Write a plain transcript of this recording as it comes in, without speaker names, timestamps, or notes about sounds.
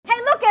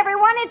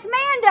it's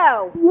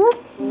Mando!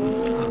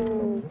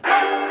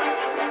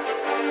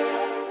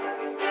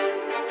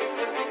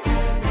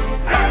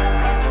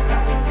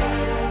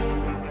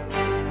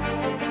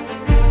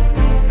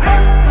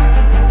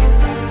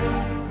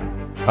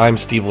 I'm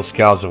Steve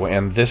Lascalzo,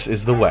 and this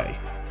is The Way.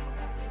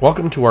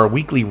 Welcome to our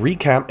weekly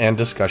recap and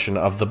discussion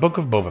of The Book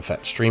of Boba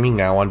Fett, streaming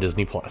now on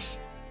Disney+.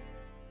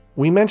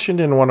 We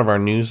mentioned in one of our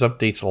news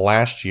updates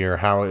last year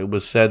how it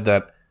was said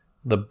that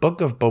The Book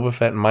of Boba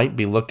Fett might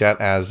be looked at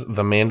as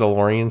The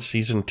Mandalorian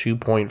Season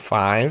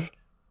 2.5.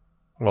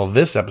 Well,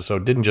 this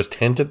episode didn't just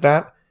hint at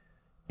that,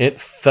 it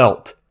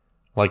felt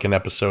like an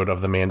episode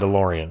of The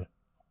Mandalorian.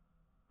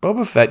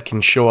 Boba Fett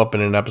can show up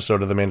in an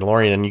episode of The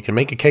Mandalorian, and you can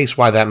make a case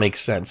why that makes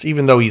sense,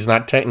 even though he's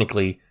not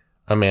technically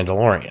a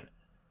Mandalorian.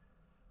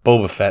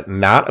 Boba Fett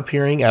not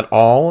appearing at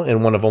all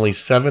in one of only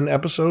 7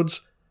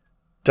 episodes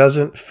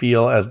doesn't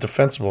feel as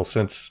defensible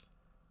since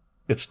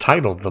it's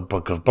titled The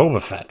Book of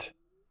Boba Fett.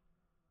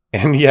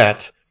 And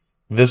yet,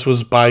 this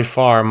was by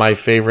far my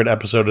favorite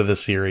episode of the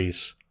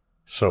series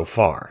so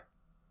far.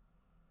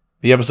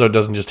 The episode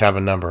doesn't just have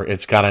a number,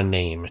 it's got a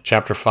name.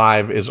 Chapter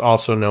 5 is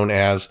also known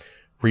as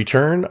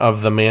Return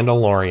of the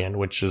Mandalorian,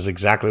 which is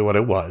exactly what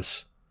it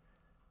was.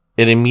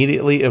 It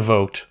immediately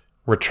evoked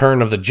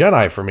Return of the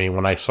Jedi for me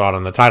when I saw it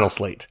on the title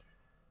slate.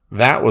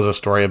 That was a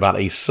story about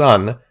a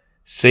son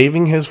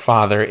saving his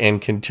father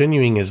and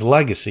continuing his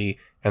legacy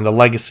and the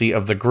legacy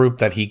of the group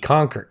that he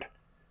conquered.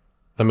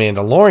 The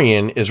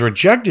Mandalorian is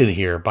rejected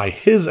here by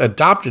his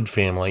adopted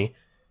family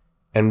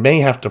and may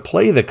have to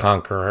play the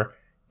conqueror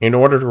in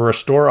order to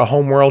restore a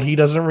homeworld he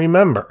doesn't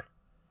remember.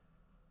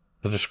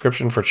 The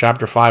description for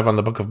Chapter 5 on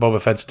the Book of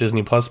Boba Fett's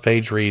Disney Plus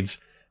page reads,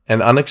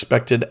 "An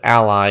unexpected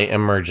ally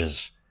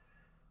emerges."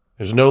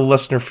 There's no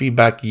listener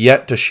feedback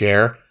yet to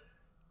share,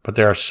 but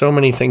there are so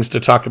many things to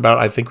talk about,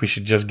 I think we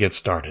should just get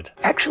started.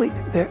 Actually,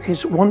 there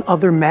is one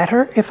other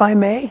matter, if I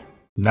may.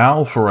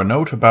 Now for a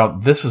note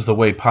about This Is The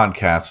Way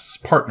podcast's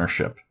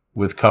partnership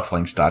with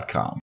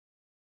Cufflinks.com.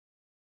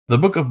 The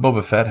Book of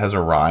Boba Fett has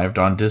arrived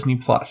on Disney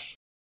Plus,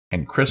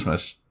 and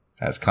Christmas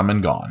has come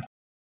and gone.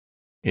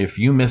 If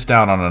you missed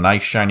out on a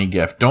nice shiny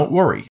gift, don't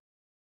worry.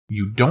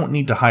 You don't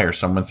need to hire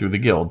someone through the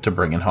guild to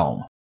bring it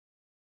home.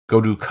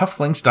 Go to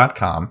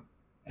Cufflinks.com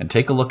and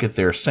take a look at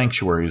their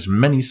sanctuary's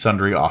many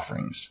sundry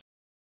offerings.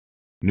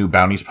 New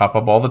bounties pop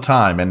up all the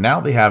time, and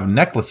now they have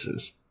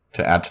necklaces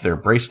to add to their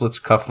bracelets,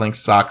 cufflinks,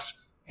 socks,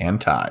 and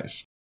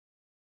ties.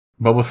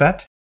 Boba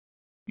Fett?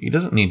 He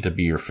doesn't need to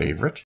be your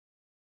favorite.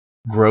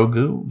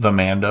 Grogu, the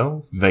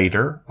Mando,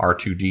 Vader,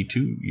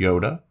 R2-D2,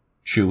 Yoda,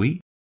 Chewie.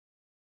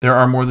 There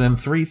are more than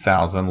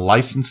 3,000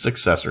 licensed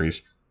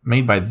accessories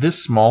made by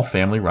this small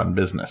family-run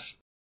business.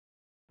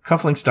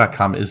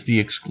 Cufflinks.com is the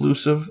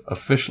exclusive,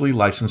 officially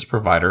licensed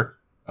provider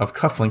of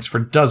cufflinks for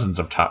dozens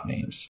of top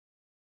names.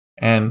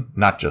 And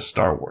not just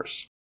Star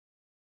Wars.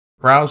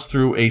 Browse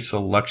through a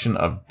selection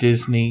of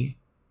Disney,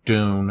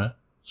 Dune,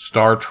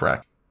 Star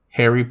Trek,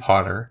 Harry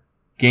Potter,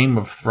 Game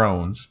of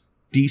Thrones,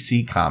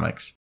 DC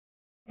Comics,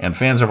 and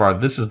fans of our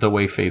This Is The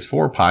Way Phase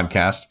 4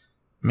 podcast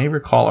may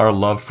recall our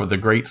love for the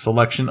great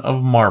selection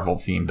of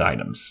Marvel-themed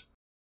items.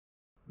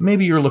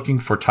 Maybe you're looking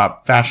for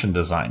top fashion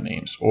design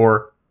names,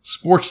 or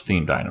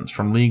sports-themed items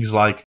from leagues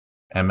like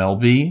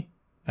MLB,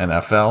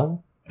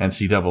 NFL,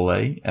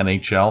 NCAA,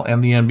 NHL,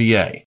 and the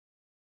NBA.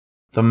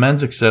 The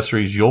men's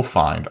accessories you'll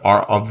find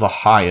are of the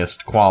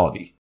highest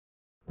quality.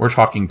 We're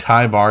talking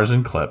tie bars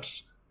and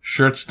clips,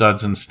 shirt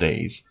studs and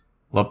stays,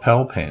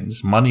 lapel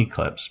pins, money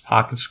clips,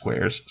 pocket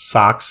squares,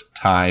 socks,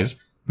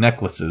 ties,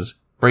 necklaces,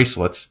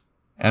 bracelets,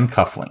 and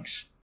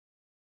cufflinks.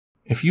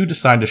 If you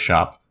decide to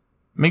shop,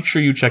 make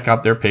sure you check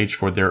out their page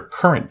for their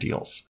current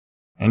deals,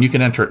 and you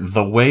can enter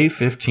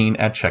TheWay15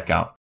 at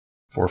checkout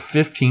for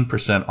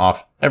 15%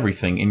 off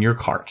everything in your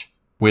cart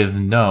with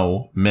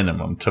no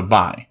minimum to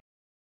buy.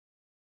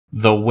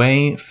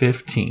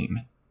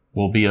 TheWay15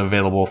 will be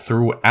available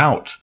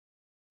throughout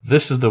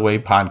This Is The Way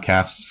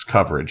podcast's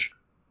coverage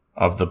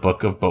of the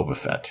Book of Boba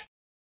Fett.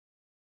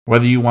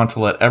 Whether you want to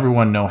let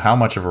everyone know how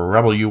much of a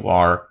rebel you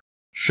are,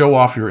 show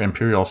off your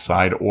Imperial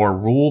side, or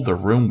rule the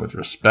room with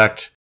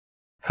respect,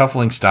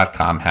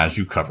 Cufflinks.com has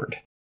you covered.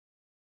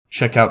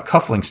 Check out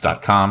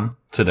Cufflinks.com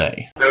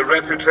today. Their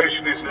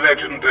reputation is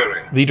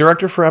legendary. The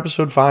director for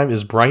Episode 5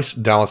 is Bryce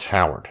Dallas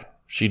Howard.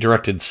 She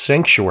directed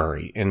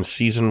Sanctuary in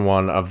Season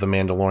 1 of The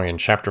Mandalorian,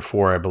 Chapter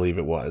 4, I believe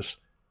it was.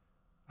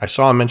 I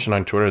saw a mention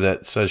on Twitter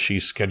that says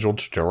she's scheduled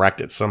to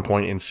direct at some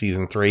point in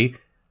Season 3.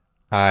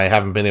 I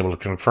haven't been able to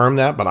confirm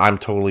that, but I'm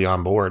totally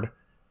on board.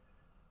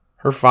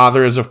 Her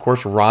father is, of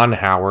course, Ron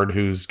Howard,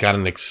 who's got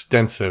an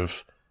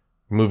extensive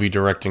movie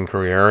directing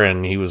career,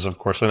 and he was, of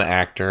course, an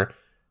actor,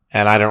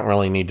 and I don't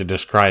really need to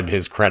describe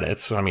his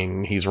credits. I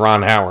mean, he's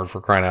Ron Howard, for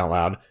crying out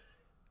loud.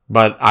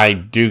 But I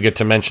do get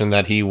to mention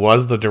that he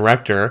was the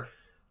director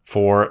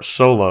for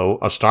Solo,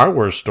 a Star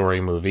Wars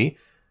story movie,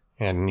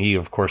 and he,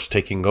 of course,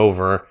 taking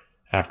over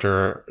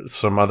after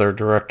some other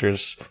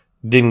directors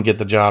didn't get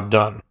the job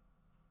done.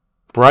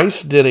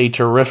 Bryce did a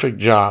terrific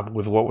job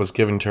with what was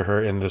given to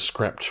her in the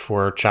script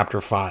for Chapter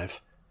 5.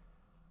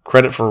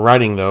 Credit for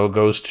writing, though,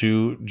 goes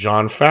to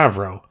Jon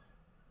Favreau.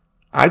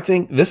 I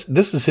think this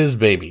is his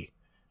baby.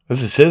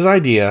 This is his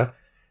idea,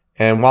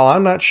 and while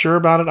I'm not sure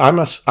about it,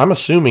 I'm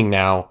assuming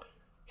now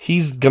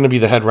he's going to be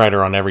the head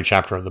writer on every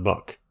chapter of the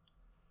book.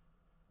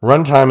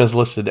 Runtime is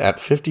listed at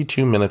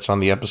 52 minutes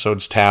on the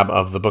episodes tab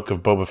of the Book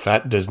of Boba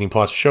Fett Disney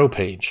Plus show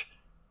page,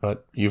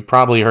 but you've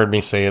probably heard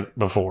me say it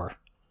before.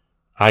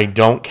 I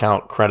don't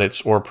count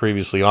credits or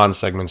previously on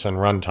segments in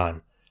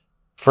runtime.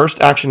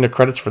 First action to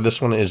credits for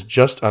this one is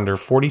just under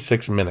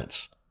 46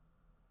 minutes.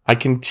 I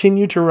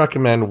continue to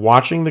recommend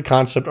watching the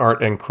concept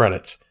art and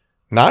credits,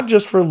 not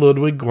just for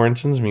Ludwig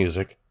Göransson's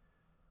music,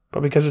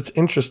 but because it's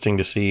interesting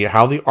to see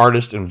how the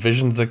artist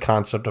envisioned the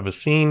concept of a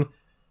scene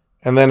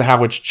and then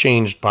how it's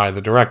changed by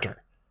the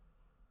director.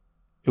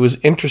 It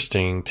was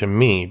interesting to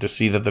me to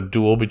see that the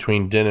duel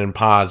between Din and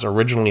Paz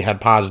originally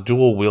had Paz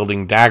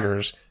dual-wielding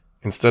daggers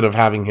instead of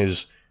having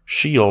his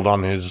shield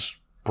on his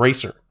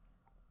bracer.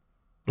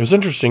 It was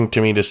interesting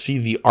to me to see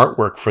the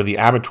artwork for the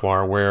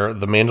abattoir where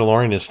the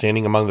Mandalorian is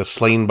standing among the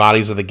slain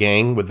bodies of the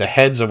gang with the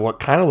heads of what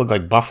kind of look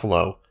like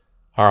buffalo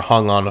are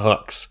hung on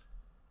hooks.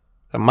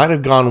 That might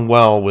have gone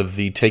well with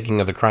the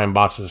taking of the crime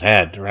boss's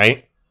head,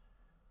 right?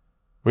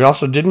 We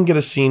also didn't get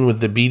a scene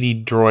with the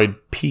BD droid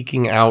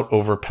peeking out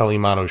over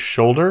Pelimato's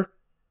shoulder.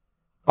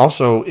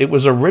 Also, it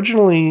was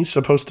originally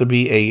supposed to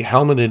be a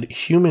helmeted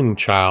human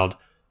child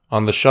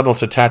on the shuttle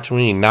to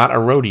Tatooine, not a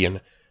Rodian.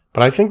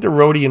 But I think the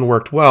Rodian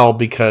worked well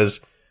because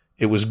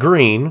it was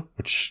green,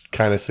 which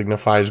kind of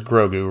signifies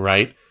Grogu,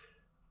 right?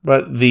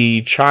 But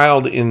the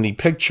child in the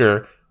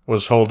picture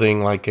was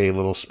holding like a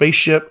little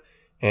spaceship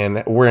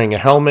and wearing a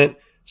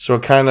helmet. So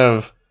it kind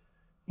of,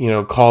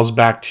 calls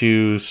back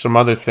to some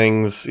other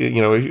things.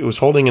 It was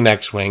holding an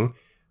X-Wing,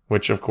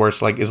 which of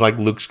course is like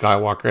Luke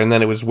Skywalker. And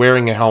then it was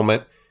wearing a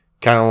helmet,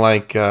 kind of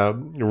like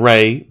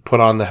Rey put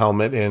on the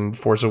helmet in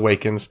Force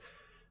Awakens.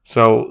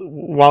 So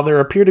while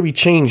there appear to be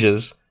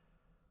changes,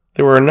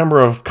 there were a number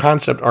of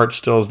concept art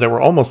stills that were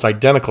almost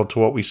identical to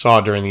what we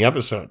saw during the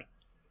episode.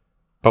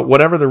 But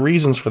whatever the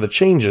reasons for the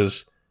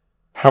changes,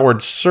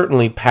 Howard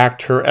certainly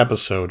packed her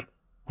episode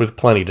with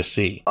plenty to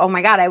see. Oh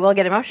my God, I will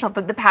get emotional,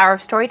 but the power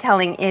of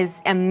storytelling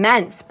is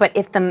immense. But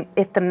if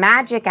the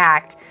magic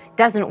act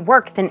doesn't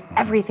work, then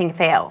everything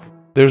fails.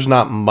 There's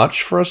not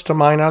much for us to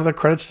mine out of the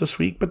credits this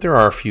week, but there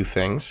are a few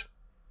things.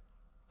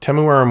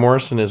 Temuera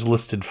Morrison is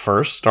listed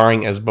first,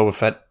 starring as Boba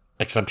Fett,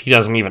 except he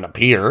doesn't even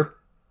appear.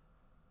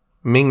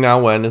 Ming-Na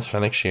Wen is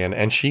Fennec Shand,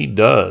 and she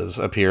does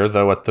appear,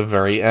 though at the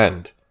very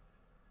end.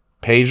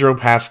 Pedro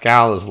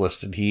Pascal is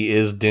listed. He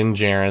is Din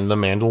Djarin, the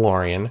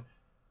Mandalorian.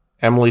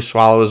 Emily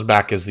Swallow is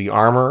back as the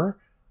Armorer.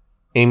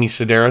 Amy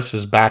Sedaris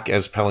is back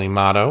as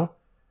Pelimato.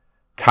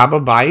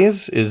 Kaba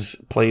Baez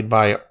is played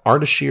by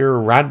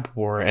Ardashir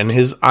Radpour, and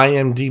his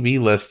IMDb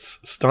lists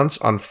stunts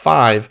on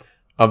 5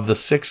 of the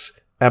 6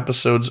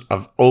 episodes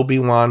of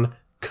Obi-Wan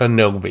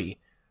Kenobi.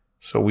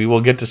 So we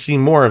will get to see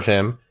more of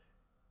him.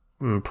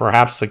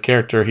 Perhaps the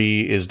character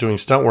he is doing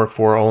stunt work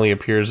for only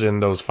appears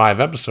in those 5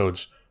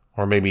 episodes,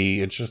 or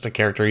maybe it's just a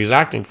character he's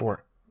acting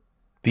for.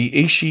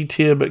 The Ishi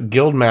Tib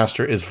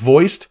Guildmaster is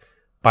voiced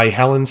by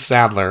Helen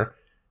Sadler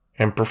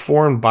and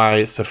performed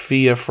by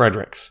Sophia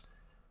Fredericks.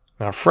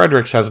 Now,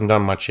 Fredericks hasn't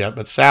done much yet,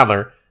 but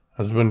Sadler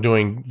has been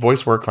doing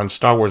voice work on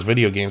Star Wars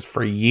video games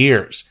for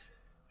years.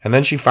 And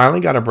then she finally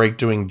got a break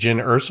doing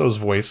Jyn Erso's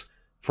voice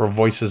for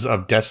Voices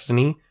of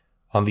Destiny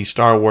on the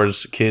Star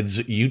Wars Kids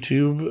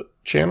YouTube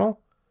channel.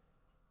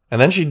 And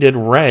then she did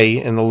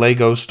Rey in the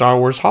Lego Star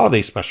Wars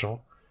Holiday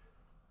Special,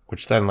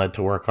 which then led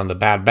to work on The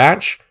Bad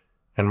Batch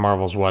and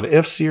Marvel's What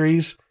If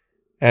series,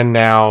 and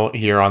now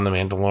here on The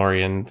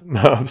Mandalorian,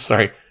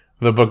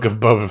 The Book of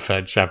Boba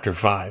Fett, Chapter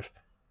 5.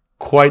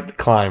 Quite the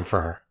climb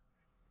for her.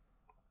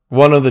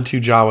 One of the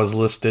 2 Jawas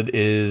listed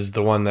is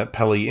the one that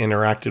Peli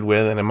interacted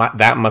with, and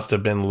that must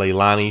have been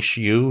Leilani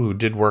Shiu, who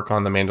did work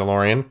on The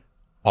Mandalorian,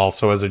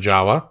 also as a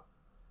Jawa.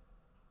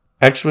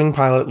 X-Wing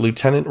pilot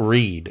Lieutenant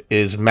Reed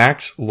is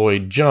Max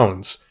Lloyd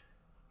Jones.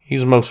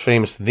 He's most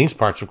famous in these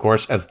parts, of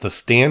course, as the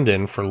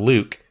stand-in for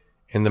Luke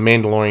in The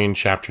Mandalorian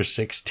Chapter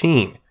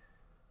 16.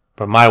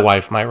 But my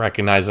wife might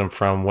recognize him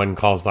from When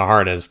Calls the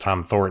Heart as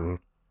Tom Thornton.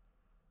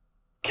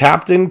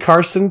 Captain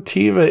Carson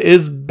Teva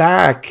is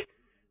back.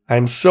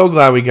 I'm so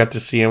glad we got to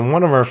see him.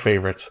 One of our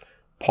favorites,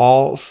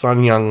 Paul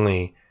Sun-Young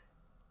Lee.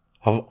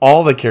 Of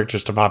all the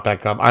characters to pop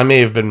back up, I may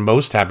have been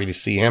most happy to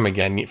see him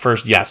again.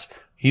 First, yes,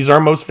 he's our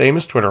most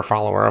famous Twitter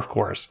follower, of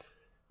course.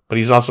 But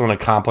he's also an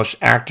accomplished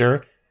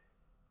actor.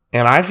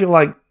 And I feel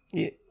like,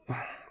 in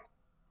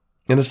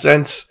a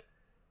sense,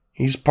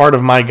 he's part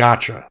of my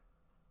gotcha.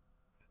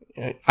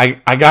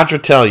 I gotcha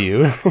tell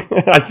you,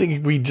 I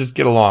think we just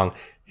get along.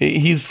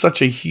 He's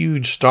such a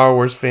huge Star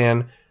Wars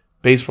fan,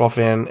 baseball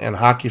fan, and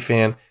hockey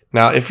fan.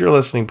 Now, if you're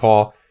listening,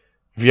 Paul,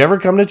 if you ever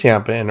come to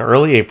Tampa in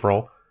early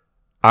April,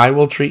 I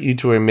will treat you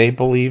to a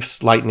Maple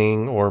Leafs,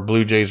 Lightning, or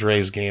Blue Jays,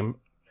 Rays game.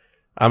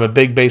 I'm a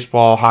big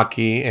baseball,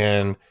 hockey,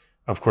 and,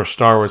 of course,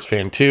 Star Wars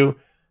fan, too.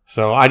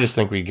 So I just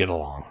think we get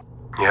along.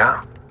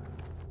 Yeah?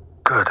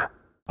 Good.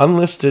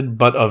 Unlisted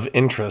but of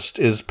interest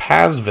is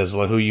Paz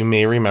Vizsla, who you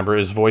may remember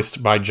is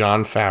voiced by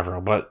Jon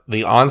Favreau, but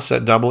the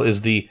on-set double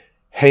is the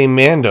Hey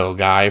Mando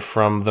guy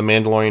from The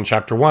Mandalorian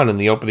Chapter 1 in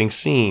the opening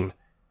scene.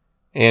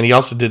 And he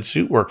also did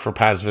suit work for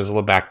Paz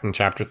Vizsla back in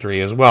Chapter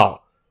 3 as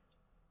well.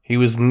 He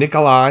was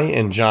Nikolai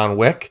in John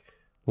Wick,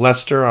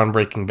 Lester on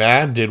Breaking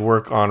Bad, did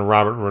work on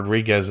Robert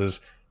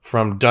Rodriguez's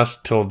From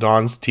Dusk Till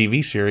Dawn's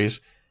TV series,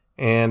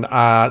 and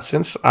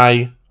since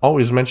I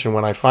always mention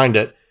when I find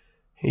it,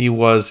 he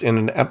was in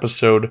an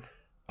episode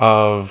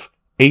of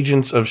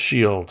Agents of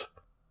S.H.I.E.L.D.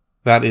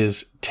 That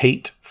is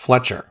Tate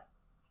Fletcher.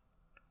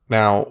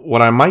 Now,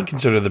 what I might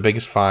consider the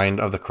biggest find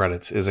of the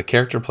credits is a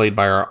character played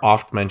by our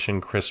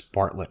oft-mentioned Chris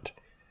Bartlett.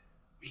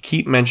 We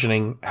keep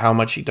mentioning how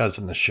much he does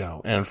in the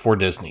show and for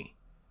Disney.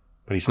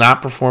 But he's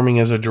not performing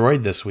as a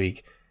droid this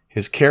week.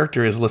 His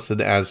character is listed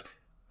as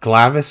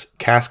Glavis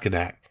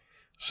Cascadak.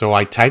 So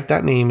I typed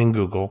that name in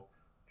Google,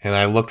 and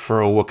I looked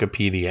for a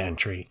Wikipedia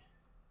entry.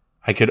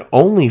 I could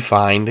only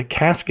find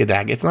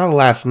Cascadak. It's not a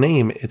last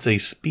name, it's a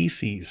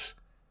species.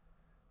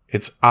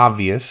 It's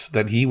obvious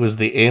that he was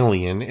the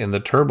alien in the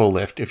turbo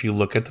lift if you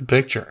look at the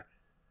picture.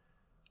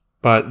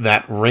 But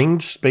that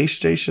ringed space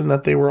station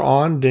that they were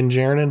on, Din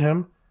Djarin and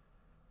him,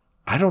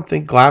 I don't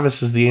think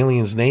Glavis is the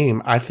alien's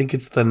name. I think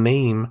it's the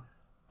name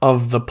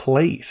of the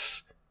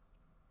place.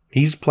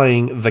 He's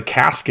playing the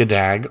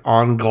Cascadag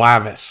on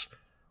Glavis,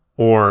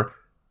 or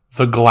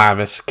the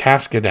Glavis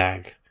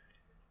Cascadag.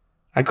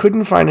 I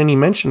couldn't find any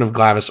mention of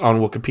Glavis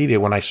on Wikipedia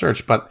when I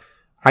searched, but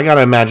I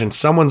gotta imagine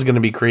someone's going to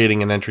be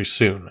creating an entry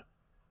soon.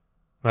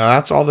 Now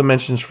that's all the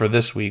mentions for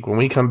this week. When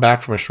we come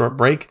back from a short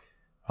break,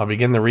 I'll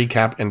begin the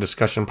recap and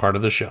discussion part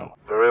of the show.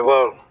 Very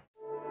well.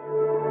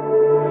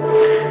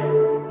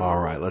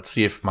 Alright, let's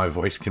see if my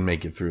voice can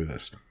make it through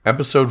this.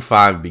 Episode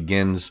 5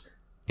 begins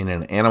in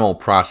an animal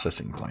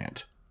processing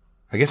plant.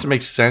 I guess it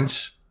makes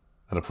sense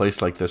that a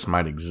place like this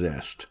might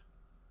exist.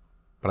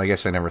 But I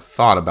guess I never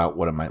thought about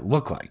what it might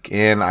look like.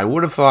 And I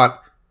would have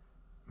thought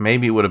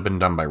maybe it would have been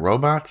done by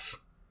robots.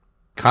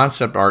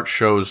 Concept art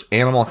shows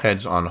animal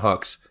heads on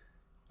hooks.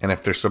 And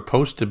if they're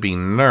supposed to be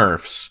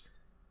Nerfs,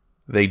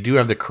 they do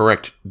have the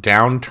correct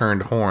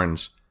downturned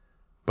horns.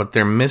 But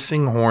they're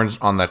missing horns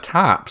on the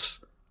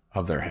tops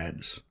of their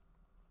heads.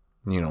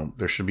 You know,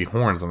 there should be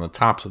horns on the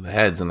tops of the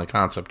heads in the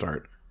concept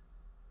art.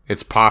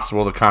 It's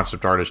possible the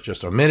concept artist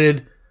just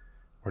omitted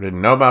or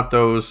didn't know about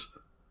those.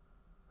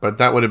 But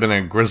that would have been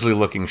a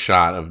grisly-looking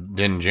shot of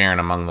Din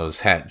Djarin among those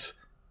heads.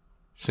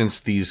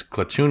 Since these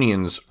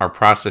Klatooinians are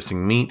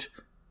processing meat,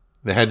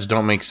 the heads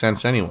don't make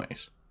sense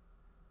anyways.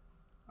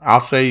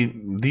 I'll say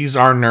these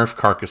are Nerf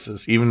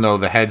carcasses, even though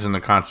the heads in the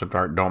concept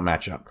art don't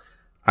match up.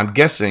 I'm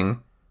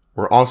guessing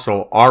we're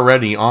also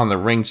already on the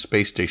ringed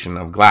space station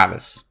of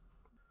Glavis.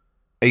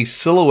 A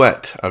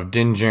silhouette of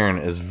Din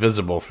Djarin is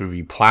visible through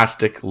the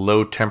plastic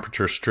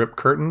low-temperature strip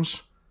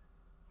curtains.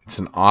 It's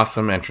an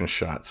awesome entrance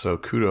shot, so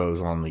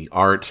kudos on the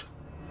art,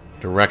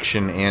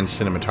 direction, and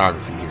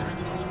cinematography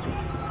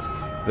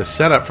here. The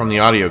setup from the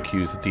audio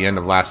cues at the end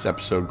of last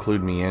episode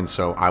clued me in,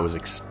 so I was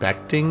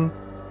expecting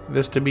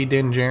this to be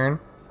Din Djarin,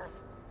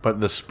 but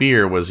the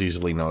spear was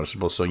easily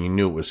noticeable, so you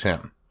knew it was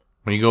him.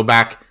 When you go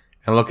back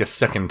and look a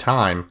second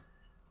time,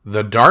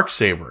 the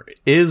Darksaber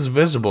is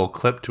visible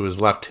clipped to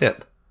his left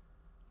hip,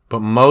 but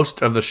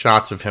most of the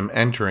shots of him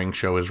entering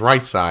show his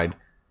right side,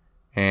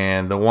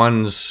 and the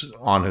ones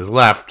on his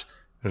left,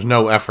 there's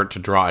no effort to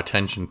draw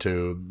attention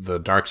to the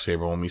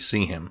Darksaber when we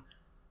see him.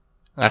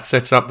 That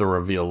sets up the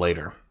reveal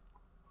later.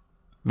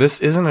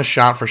 This isn't a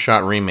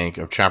shot-for-shot remake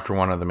of Chapter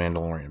 1 of The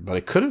Mandalorian, but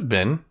it could have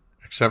been,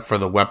 except for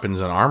the weapons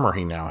and armor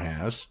he now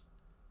has.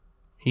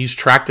 He's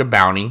tracked a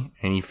bounty,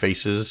 and he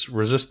faces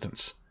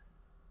resistance.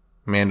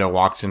 Mando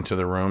walks into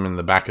the room in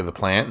the back of the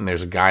plant, and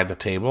there's a guy at the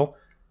table.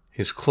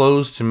 His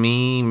clothes, to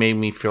me, made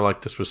me feel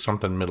like this was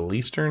something Middle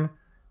Eastern.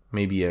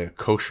 Maybe a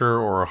kosher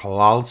or a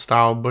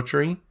halal-style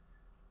butchery.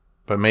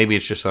 But maybe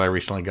it's just that I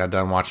recently got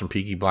done watching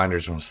Peaky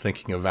Blinders and was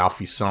thinking of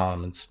Alfie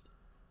Solomons.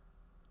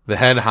 The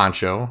head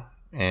honcho,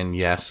 and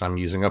yes, I'm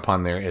using a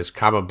pun there, is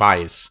Kaba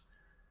Bias.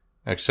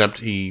 Except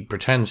he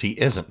pretends he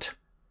isn't.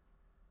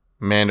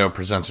 Mando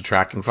presents a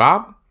tracking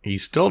fob. He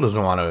still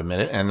doesn't want to admit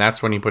it, and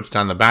that's when he puts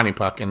down the bounty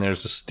puck, and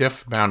there's a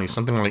stiff bounty,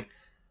 something like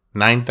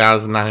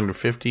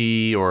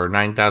 9,950 or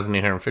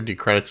 9,850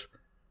 credits.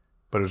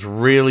 But it's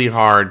really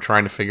hard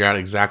trying to figure out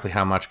exactly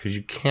how much, because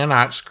you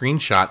cannot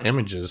screenshot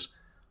images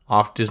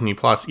off Disney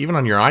Plus, even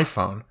on your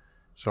iPhone.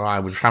 So I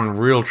was having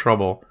real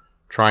trouble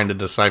trying to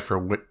decipher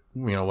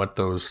what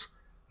those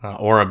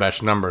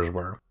Orabesh numbers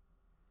were.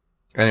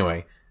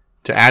 Anyway,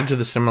 to add to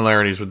the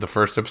similarities with the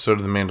first episode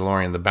of The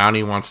Mandalorian, the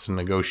bounty wants to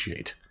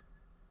negotiate.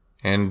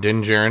 And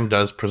Din Djarin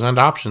does present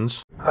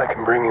options. I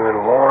can bring you in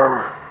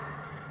warm,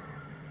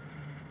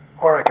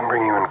 or I can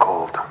bring you in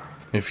cold.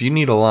 If you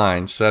need a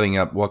line setting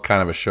up what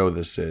kind of a show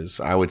this is,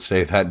 I would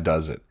say that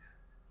does it.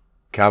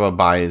 Kaba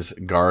Bai's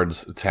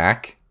guards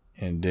attack,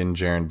 and Din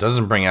Djarin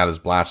doesn't bring out his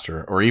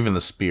blaster or even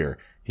the spear.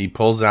 He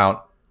pulls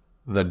out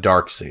the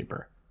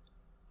Darksaber,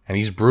 and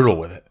he's brutal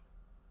with it.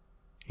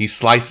 He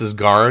slices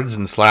guards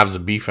and slabs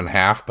of beef in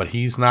half, but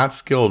he's not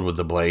skilled with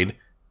the blade.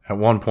 At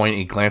one point,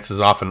 he glances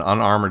off an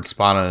unarmored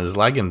spot on his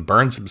leg and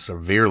burns him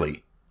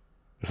severely.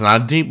 It's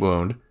not a deep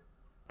wound,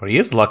 but he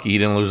is lucky he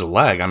didn't lose a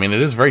leg. I mean,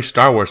 it is very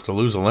Star Wars to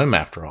lose a limb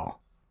after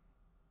all.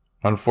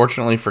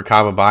 Unfortunately for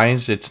Kaba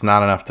Baiz, it's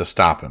not enough to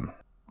stop him.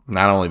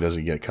 Not only does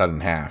he get cut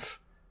in half,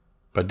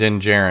 but Din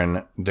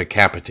Djarin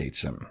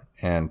decapitates him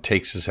and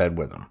takes his head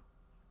with him.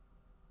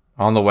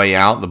 On the way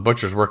out, the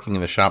butchers working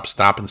in the shop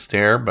stop and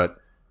stare, but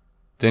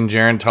Din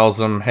Djarin tells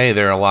them, hey,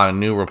 there are a lot of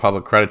new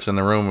Republic credits in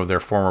the room of their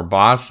former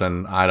boss,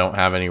 and I don't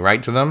have any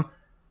right to them.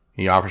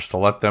 He offers to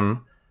let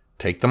them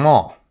take them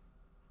all.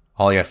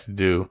 All he has to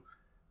do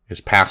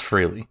is pass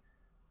freely.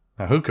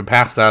 Now, who could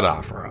pass that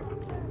offer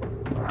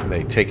up?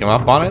 They take him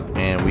up on it,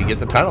 and we get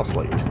the title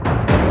slate.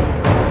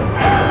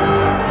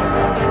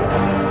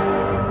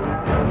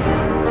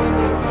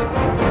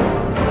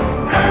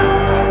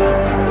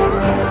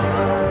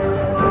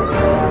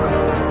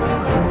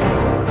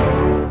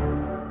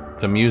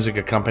 The music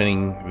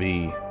accompanying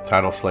the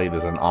title slate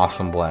is an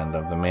awesome blend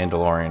of the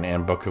Mandalorian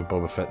and Book of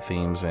Boba Fett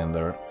themes, and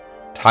the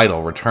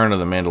title, Return of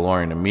the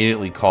Mandalorian,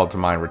 immediately called to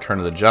mind Return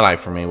of the Jedi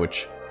for me,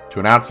 which, to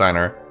an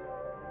outsider,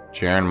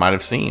 Djarin might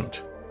have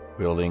seemed,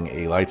 wielding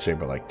a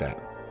lightsaber like that.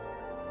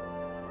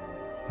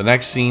 The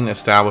next scene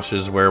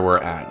establishes where we're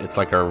at. It's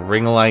like a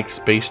ring-like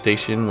space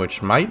station,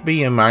 which might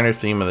be a minor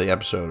theme of the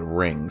episode,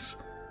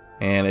 Rings.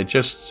 And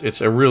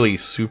it's a really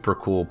super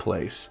cool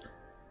place.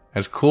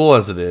 As cool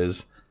as it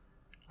is,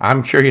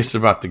 I'm curious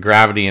about the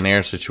gravity and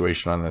air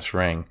situation on this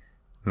ring.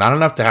 Not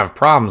enough to have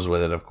problems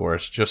with it, of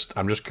course.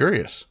 I'm just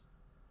curious.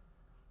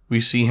 We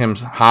see him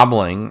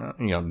hobbling,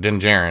 Din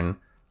Djarin,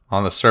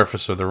 on the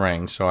surface of the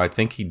ring. So I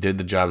think he did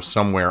the job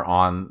somewhere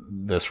on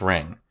this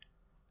ring.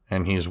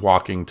 And he's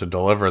walking to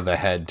deliver the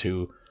head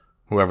to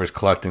whoever's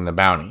collecting the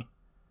bounty.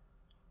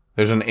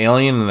 There's an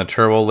alien in the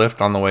turbo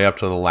lift on the way up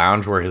to the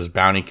lounge where his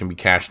bounty can be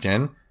cashed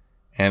in.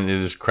 And it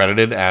is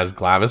credited as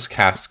Glavis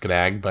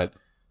Cascadag, but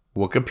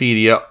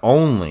Wikipedia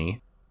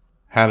only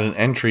had an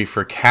entry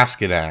for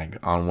Cascadag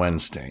on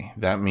Wednesday.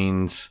 That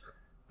means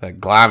that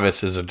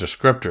Glavis is a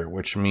descriptor,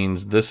 which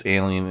means this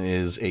alien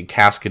is a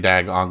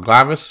Cascadag on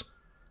Glavis.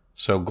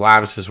 So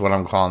Glavis is what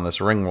I'm calling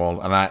this ring world,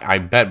 and I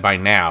bet by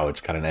now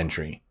it's got an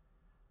entry.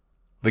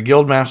 The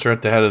guildmaster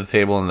at the head of the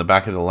table in the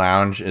back of the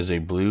lounge is a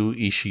blue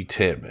Ishi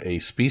Tib, a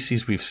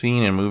species we've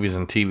seen in movies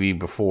and TV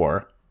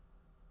before,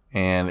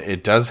 and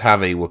it does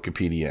have a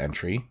Wikipedia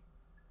entry.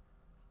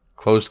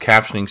 Closed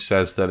captioning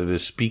says that it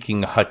is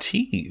speaking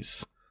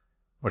Huttese,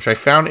 which I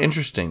found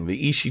interesting.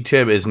 The Ishi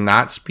Tib is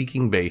not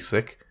speaking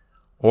Basic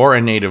or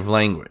a native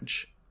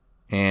language.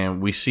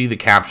 And we see the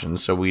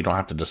captions, so we don't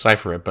have to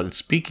decipher it, but it's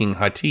speaking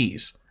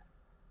Huttese.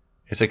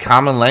 It's a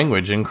common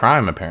language in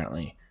crime,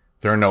 apparently.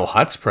 There are no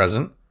Hutts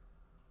present,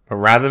 but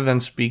rather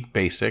than speak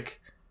Basic,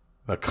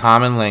 the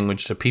common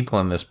language to people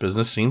in this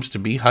business seems to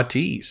be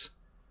Huttese.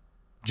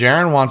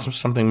 Djarin wants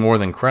something more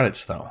than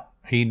credits, though.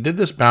 He did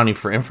this bounty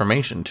for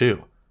information,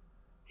 too.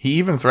 He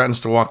even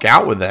threatens to walk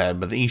out with the head,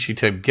 but the Ishi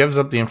Tib gives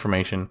up the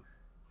information,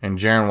 and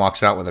Djarin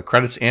walks out with the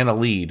credits and a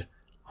lead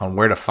on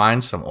where to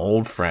find some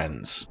old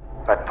friends.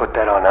 I'd put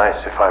that on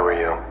ice if I were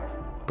you.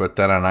 Put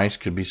that on ice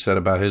could be said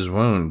about his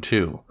wound,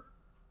 too.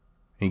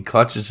 He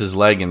clutches his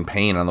leg in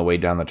pain on the way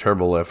down the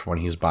turbo lift when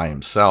he's by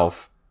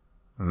himself.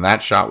 And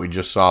that shot we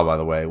just saw, by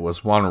the way,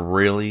 was one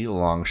really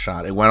long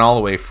shot. It went all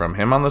the way from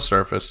him on the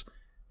surface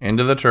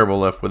into the turbo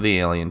lift with the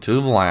alien to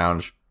the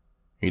lounge.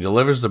 He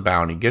delivers the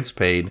bounty, gets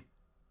paid.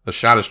 The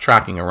shot is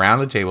tracking around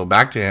the table,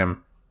 back to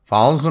him,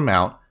 follows him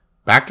out,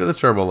 back to the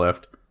turbo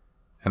lift,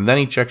 and then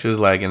he checks his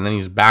leg, and then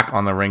he's back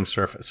on the ring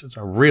surface. It's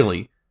a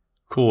really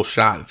cool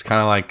shot. It's kind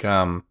of like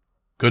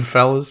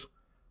Goodfellas,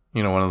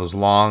 one of those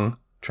long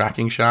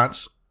tracking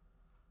shots.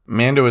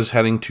 Mando is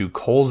heading to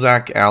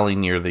Kolzak Alley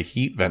near the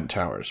heat vent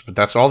towers, but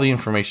that's all the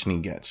information he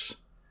gets.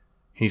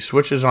 He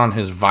switches on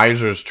his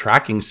visor's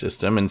tracking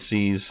system and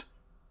sees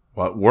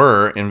what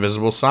were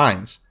invisible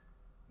signs,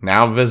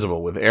 now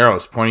visible with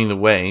arrows pointing the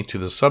way to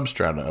the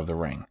substrata of the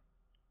ring.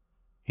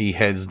 He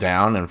heads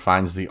down and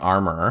finds the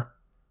armorer.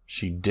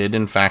 She did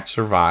in fact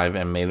survive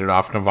and made it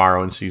off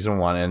Navarro in Season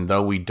 1, and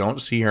though we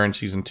don't see her in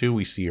Season 2,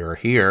 we see her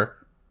here.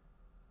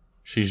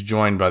 She's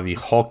joined by the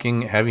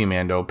hulking heavy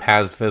Mando,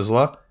 Paz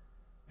Vizsla,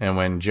 and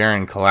when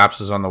Djarin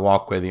collapses on the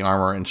walkway, the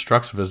armorer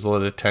instructs Vizsla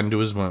to tend to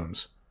his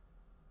wounds.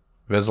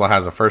 Vizsla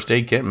has a first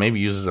aid kit and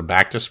maybe uses a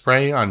Bacta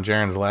spray on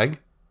Djarin's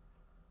leg.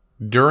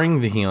 During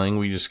the healing,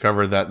 we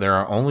discover that there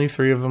are only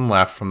 3 of them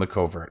left from the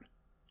covert,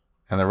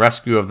 and the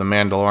rescue of the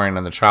Mandalorian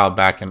and the child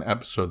back in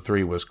Episode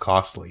 3 was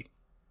costly.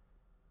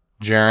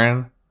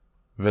 Djarin,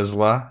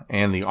 Vizsla,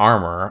 and the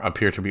armorer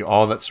appear to be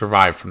all that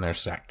survived from their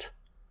sect.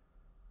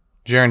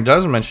 Djarin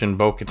does mention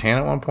Bo-Katan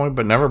at one point,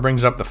 but never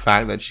brings up the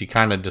fact that she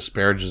kind of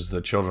disparages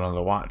the Children of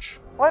the Watch.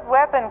 What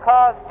weapon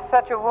caused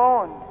such a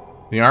wound?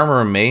 The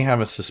armorer may have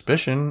a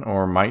suspicion,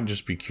 or might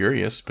just be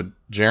curious, but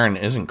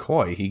Djarin isn't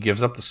coy. He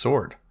gives up the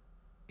sword.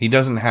 He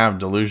doesn't have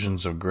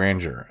delusions of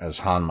grandeur, as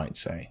Han might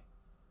say.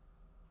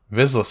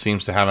 Vizsla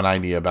seems to have an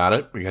idea about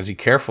it because he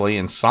carefully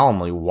and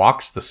solemnly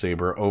walks the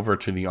saber over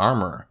to the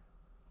armorer.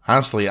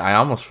 Honestly, I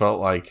almost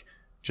felt like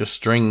just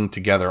stringing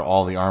together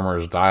all the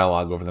armorer's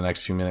dialogue over the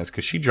next few minutes,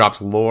 because she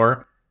drops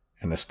lore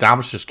and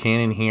establishes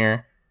canon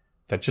here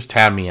that just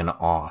had me in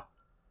awe.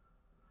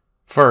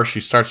 First, she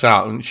starts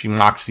out and she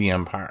mocks the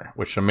Empire,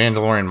 which a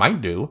Mandalorian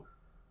might do,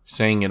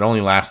 saying it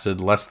only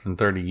lasted less than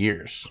 30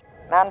 years.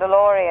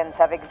 Mandalorians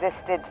have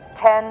existed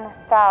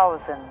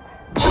 10,000.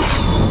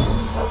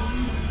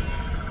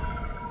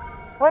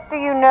 What do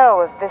you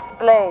know of this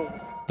blade?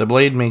 The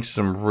blade makes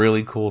some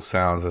really cool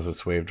sounds as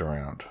it's waved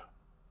around.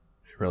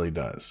 It really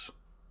does.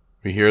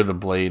 We hear the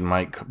blade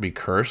might be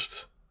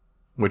cursed,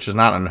 which is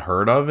not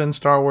unheard of in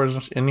Star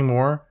Wars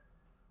anymore.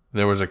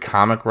 There was a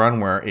comic run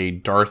where a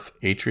Darth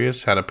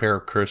Atreus had a pair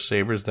of cursed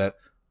sabers that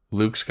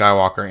Luke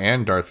Skywalker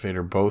and Darth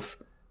Vader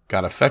both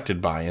got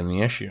affected by in the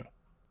issue.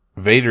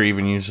 Vader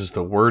even uses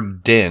the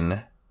word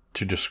din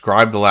to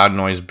describe the loud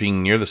noise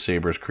being near the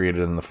sabers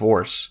created in the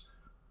Force.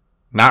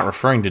 Not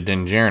referring to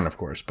Din Djarin, of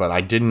course, but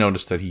I did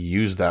notice that he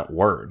used that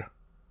word.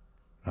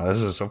 Now,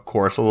 this is, of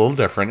course, a little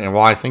different, and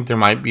while I think there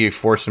might be a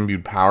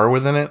Force-imbued power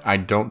within it, I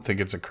don't think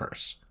it's a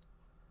curse.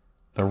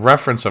 The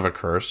reference of a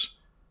curse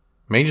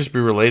may just be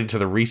related to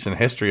the recent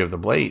history of the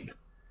blade.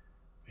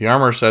 The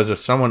armorer says if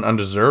someone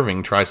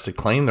undeserving tries to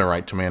claim their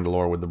right to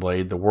Mandalore with the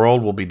blade, the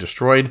world will be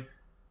destroyed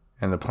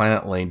and the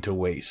planet laid to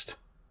waste.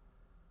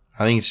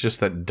 I think it's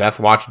just that Death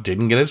Watch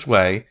didn't get its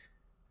way,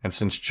 and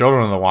since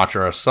Children of the Watch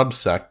are a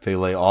subsect, they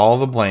lay all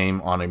the blame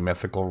on a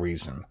mythical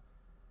reason.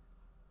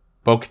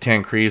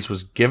 Bo-Katan Kryze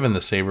was given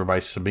the saber by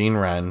Sabine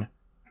Wren,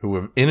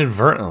 who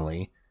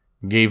inadvertently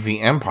gave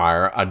the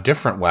Empire a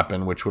different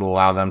weapon which would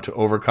allow them to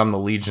overcome the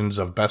legions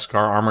of Beskar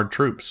armored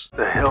troops.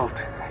 The hilt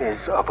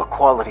is of a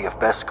quality of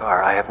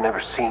Beskar I have never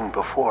seen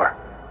before.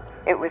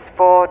 It was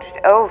forged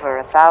over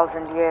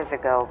 1,000 years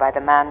ago by the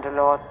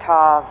Mandalore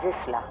Tar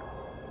Vizsla.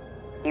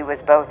 He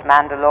was both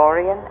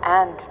Mandalorian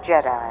and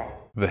Jedi.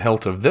 The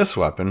hilt of this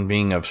weapon,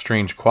 being of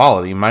strange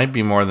quality, might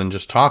be more than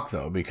just talk,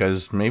 though,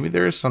 because maybe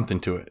there is something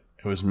to it.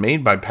 It was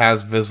made by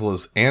Paz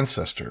Vizsla's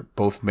ancestor,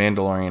 both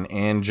Mandalorian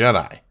and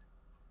Jedi.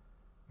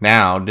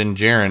 Now, Din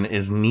Djarin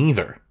is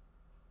neither,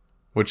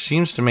 which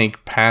seems to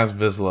make Paz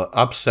Vizsla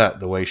upset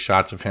the way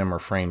shots of him are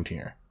framed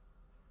here.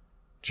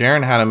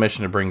 Djarin had a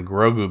mission to bring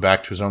Grogu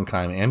back to his own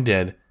kind, and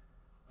did,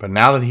 but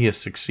now that he has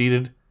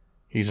succeeded,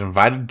 he's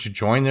invited to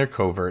join their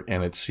covert,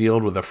 and it's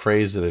sealed with a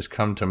phrase that has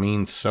come to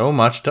mean so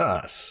much to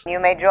us. You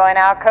may join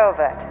our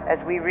covert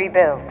as we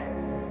rebuild.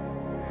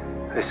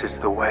 This is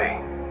the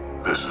way.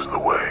 This is the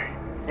way.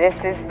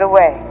 This is the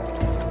way.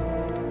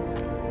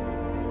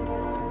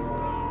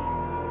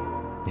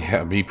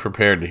 Yeah, be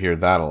prepared to hear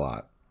that a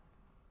lot.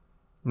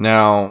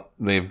 Now,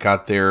 they've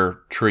got their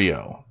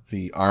trio,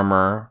 the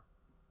armor,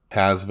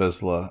 Paz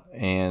Vizsla,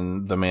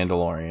 and the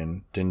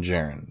Mandalorian, Din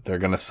Djarin. They're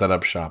going to set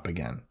up shop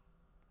again.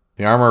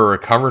 The armorer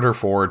recovered her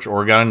forge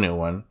or got a new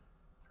one.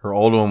 Her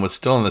old one was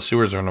still in the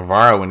sewers of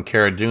Navarro when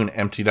Cara Dune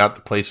emptied out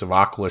the place of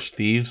Aqualish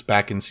thieves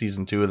back in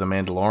Season 2 of The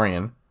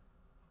Mandalorian.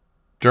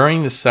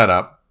 During the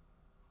setup,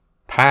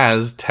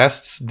 Paz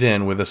tests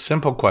Din with a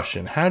simple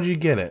question. How'd you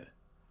get it?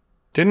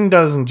 Din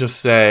doesn't just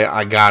say,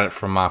 I got it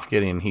from Moff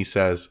Gideon. He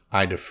says,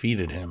 I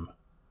defeated him.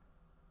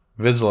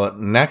 Vizsla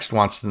next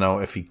wants to know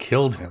if he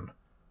killed him.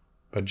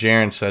 But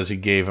Djarin says he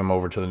gave him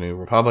over to the New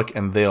Republic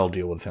and they'll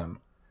deal with him.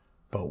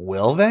 But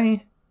will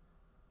they?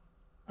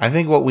 I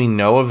think what we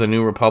know of the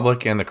New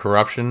Republic and the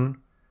corruption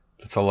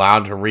that's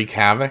allowed to wreak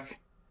havoc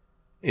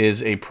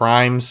is a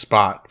prime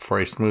spot for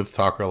a smooth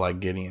talker like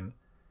Gideon.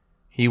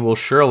 He will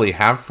surely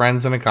have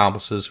friends and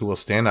accomplices who will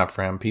stand up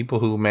for him, people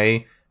who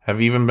may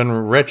have even been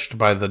enriched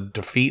by the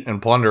defeat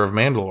and plunder of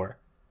Mandalore.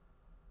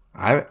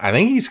 I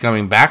think he's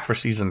coming back for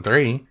Season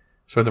 3,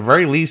 so at the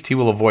very least he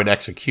will avoid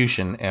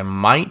execution and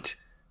might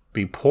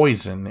be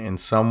poison in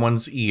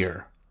someone's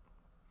ear.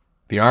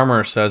 The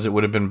armorer says it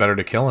would have been better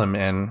to kill him,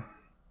 and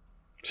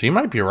she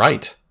might be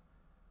right.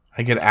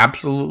 I could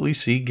absolutely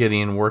see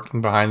Gideon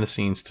working behind the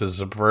scenes to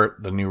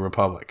subvert the New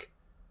Republic.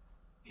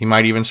 He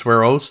might even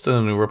swear oaths to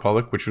the New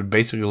Republic, which would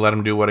basically let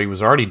him do what he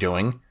was already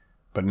doing,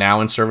 but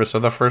now in service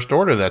of the First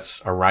Order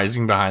that's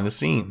arising behind the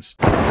scenes.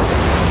 The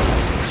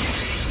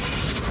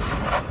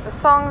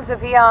songs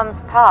of eons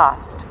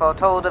past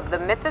foretold of the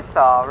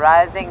Mythosaur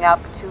rising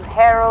up to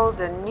herald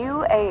a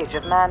new age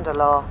of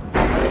Mandalore.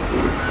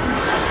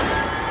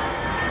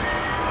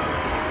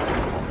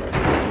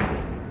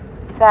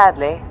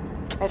 Sadly,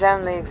 it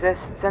only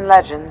exists in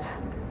legends.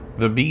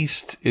 The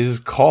beast is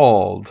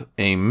called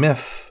a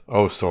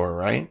Mythosaur,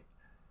 right?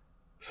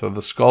 So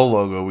the skull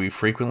logo we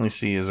frequently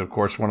see is, of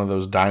course, one of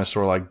those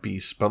dinosaur-like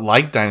beasts. But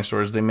like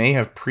dinosaurs, they may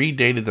have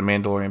predated the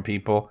Mandalorian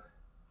people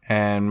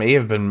and may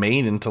have been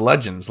made into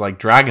legends, like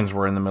dragons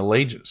were in the Middle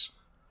Ages.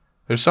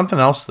 There's something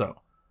else,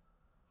 though.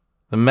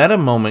 The meta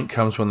moment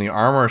comes when the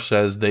armorer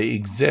says they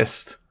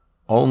exist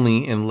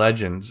only in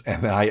legends,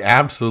 and I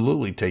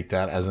absolutely take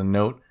that as a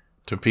note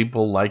to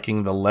people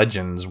liking the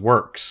Legends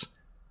works.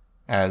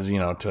 As, you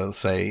know, to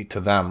say to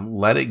them,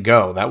 let it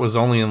go. That was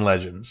only in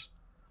legends.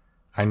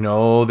 I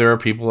know there are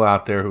people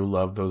out there who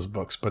love those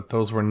books, but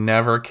those were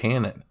never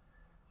canon.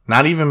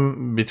 Not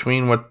even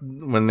between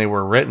when they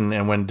were written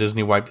and when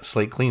Disney wiped the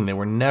slate clean. They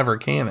were never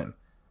canon.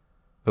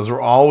 Those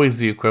were always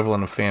the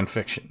equivalent of fan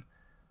fiction.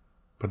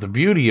 But the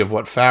beauty of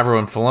what Favreau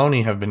and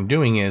Filoni have been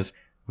doing is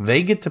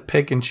they get to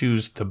pick and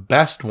choose the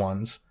best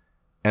ones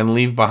and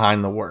leave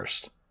behind the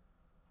worst.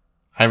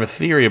 I have a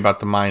theory about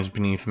the minds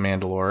beneath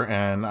Mandalore,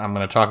 and I'm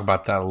going to talk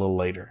about that a little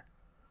later.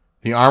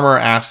 The armorer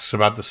asks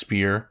about the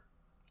spear.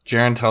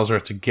 Jaren tells her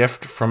it's a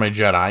gift from a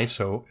Jedi,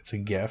 so it's a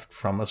gift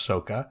from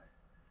Ahsoka.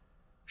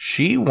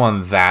 She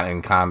won that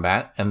in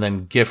combat and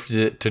then gifted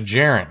it to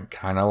Jaren,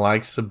 kind of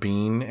like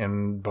Sabine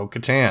and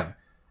Bo-Katan.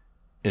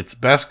 It's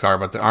Beskar,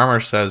 but the armorer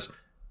says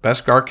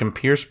Beskar can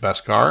pierce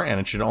Beskar, and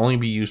it should only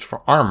be used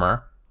for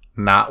armor,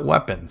 not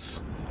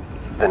weapons.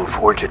 Then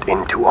forge it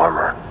into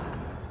armor.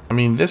 I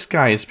mean, this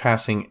guy is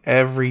passing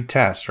every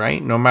test,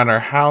 right? No matter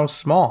how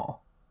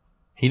small.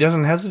 He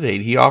doesn't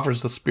hesitate. He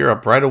offers the spear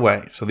up right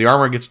away. So the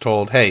armor gets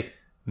told, hey,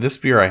 this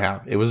spear I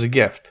have, it was a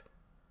gift.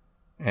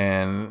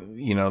 And,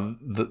 you know,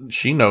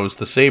 she knows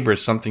the saber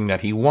is something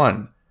that he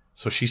won.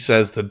 So she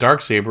says the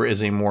darksaber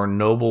is a more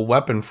noble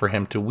weapon for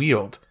him to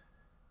wield.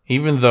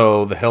 Even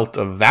though the hilt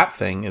of that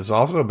thing is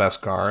also a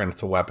Beskar and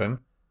it's a weapon.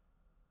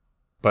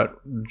 But,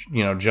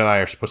 you know,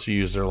 Jedi are supposed to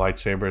use their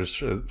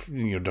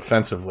lightsabers,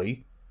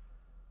 defensively.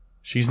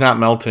 She's not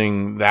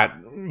melting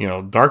that,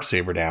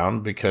 darksaber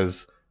down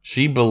because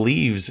she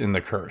believes in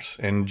the curse.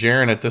 And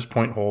Jaren at this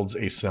point holds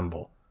a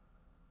symbol.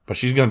 But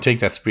she's going to take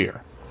that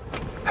spear.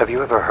 Have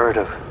you ever heard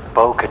of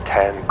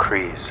Bo-Katan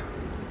Kryze?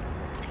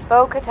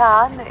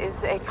 Bo-Katan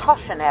is a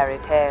cautionary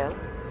tale.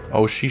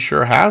 Oh, she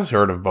sure has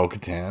heard of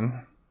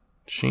Bo-Katan.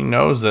 She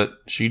knows that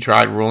she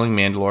tried ruling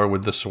Mandalore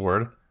with the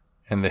sword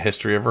and the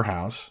history of her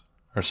house.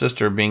 Her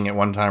sister being at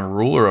one time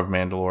ruler of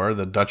Mandalore,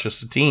 the Duchess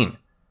Satine,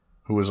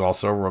 who was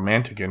also a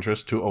romantic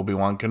interest to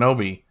Obi-Wan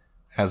Kenobi,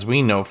 as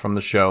we know from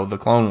the show The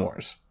Clone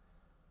Wars.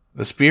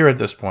 The spear at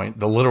this point,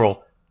 the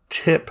literal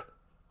tip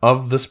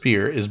of the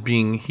spear, is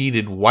being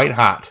heated white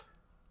hot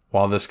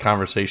while this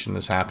conversation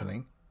is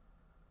happening.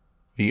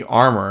 The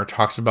armor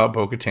talks about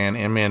Bo-Katan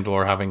and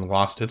Mandalore having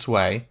lost its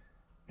way,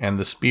 and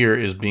the spear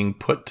is being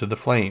put to the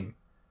flame.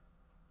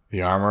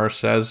 The armorer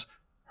says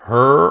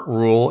her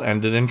rule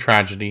ended in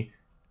tragedy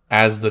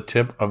as the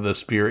tip of the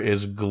spear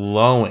is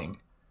glowing.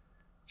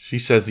 She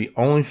says the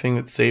only thing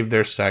that saved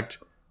their sect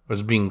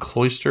was being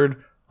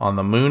cloistered on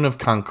the moon of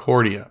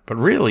Concordia. But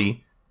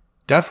really,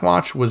 Death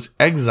Watch was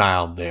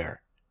exiled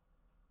there.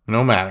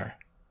 No matter.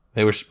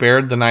 They were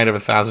spared the night of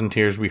 1,000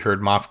 tears we heard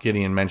Moff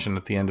Gideon mention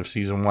at the end of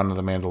Season 1 of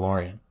The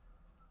Mandalorian.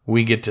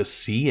 We get to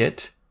see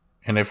it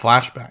in a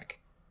flashback.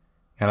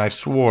 And I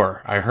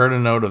swore I heard a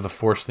note of the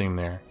Force theme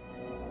there.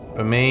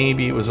 But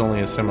maybe it was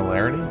only a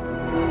similarity?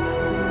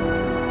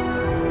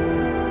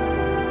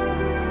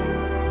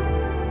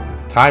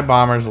 TIE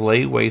bombers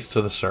lay waste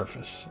to the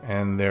surface,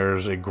 and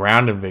there's a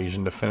ground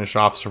invasion to finish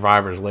off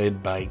survivors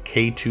led by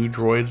K2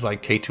 droids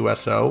like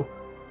K2SO.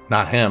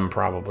 Not him,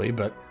 probably,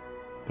 but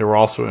there were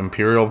also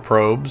Imperial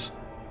probes,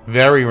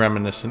 very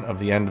reminiscent of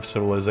the end of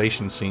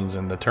civilization scenes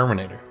in The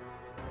Terminator.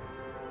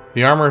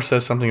 The armorer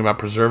says something about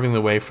preserving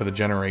the way for the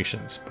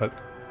generations, but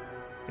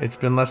it's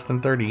been less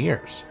than 30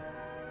 years.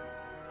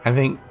 I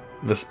think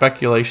the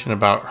speculation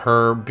about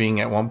her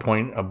being at one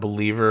point a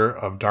believer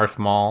of Darth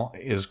Maul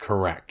is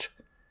correct.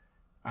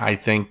 I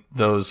think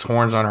those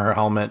horns on her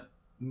helmet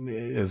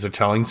is a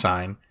telling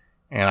sign,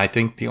 and I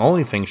think the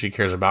only thing she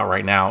cares about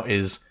right now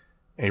is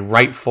a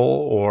rightful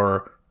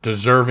or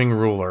deserving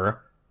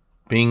ruler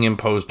being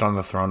imposed on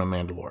the throne of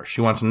Mandalore.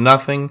 She wants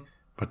nothing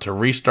but to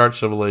restart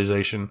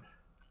civilization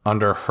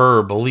under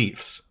her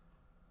beliefs.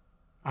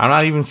 I'm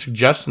not even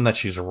suggesting that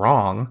she's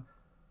wrong.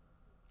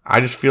 I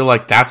just feel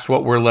like that's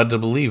what we're led to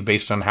believe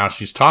based on how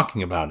she's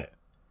talking about it.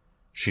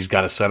 She's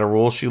got a set of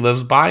rules she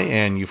lives by,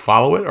 and you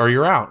follow it or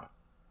you're out.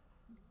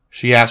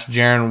 She asks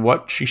Jaren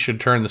what she should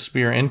turn the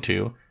spear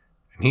into,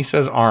 and he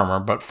says armor,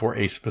 but for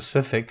a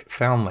specific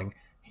foundling.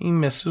 He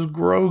misses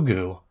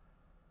Grogu.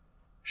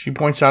 She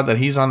points out that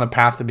he's on the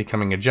path to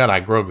becoming a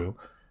Jedi, Grogu,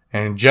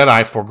 and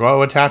Jedi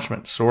forego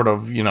attachment. Sort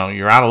of,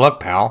 you're out of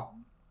luck, pal.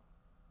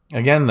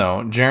 Again,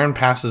 though, Jaren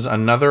passes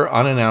another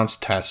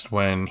unannounced test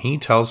when he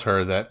tells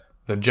her that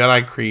the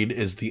Jedi Creed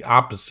is the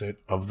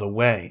opposite of the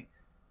way.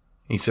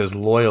 He says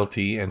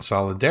loyalty and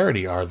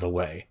solidarity are the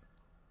way.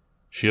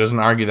 She doesn't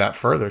argue that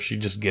further, she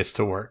just gets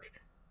to work.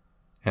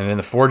 And in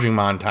the forging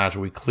montage,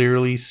 we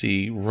clearly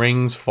see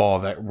rings fall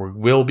that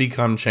will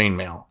become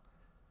chainmail.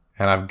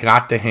 And I've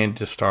got to hand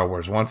to Star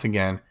Wars. Once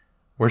again,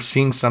 we're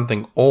seeing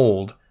something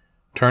old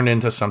turned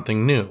into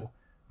something new.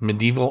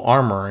 Medieval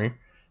armory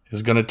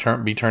is going to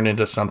be turned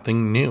into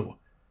something new.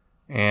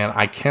 And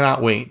I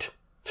cannot wait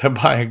to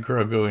buy a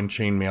Grogu and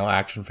chainmail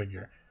action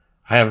figure.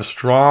 I have a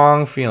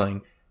strong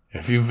feeling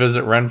if you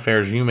visit Ren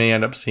fairs, you may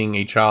end up seeing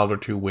a child or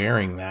two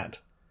wearing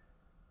that.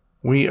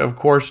 We, of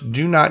course,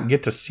 do not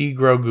get to see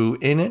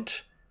Grogu in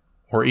it,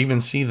 or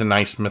even see the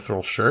nice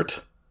mithril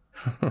shirt.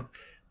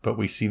 But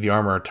we see the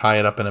armor tie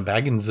it up in a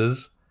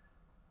bagginses.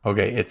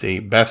 Okay, it's a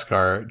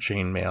Beskar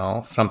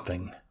chainmail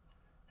something.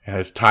 and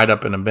it's tied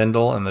up in a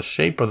bundle, and the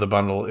shape of the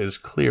bundle is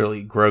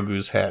clearly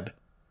Grogu's head.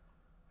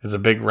 It's a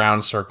big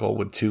round circle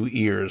with 2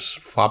 ears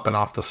flopping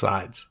off the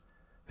sides.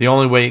 The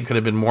only way it could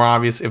have been more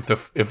obvious if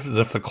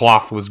the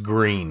cloth was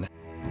green.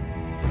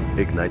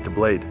 Ignite the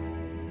blade.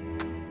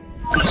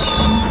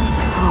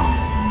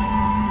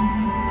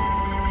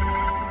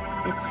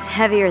 It's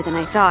heavier than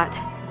I thought.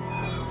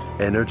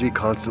 Energy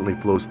constantly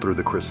flows through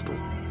the crystal.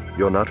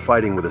 You're not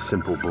fighting with a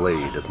simple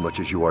blade as much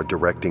as you are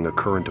directing a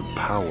current of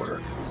power.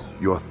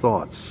 Your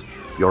thoughts,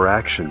 your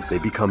actions, they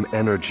become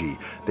energy.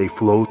 They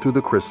flow through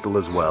the crystal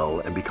as well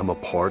and become a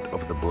part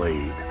of the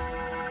blade.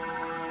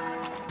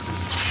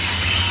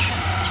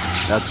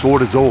 That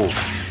sword is old,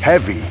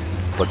 heavy,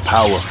 but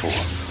powerful.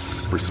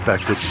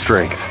 Respect its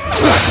strength.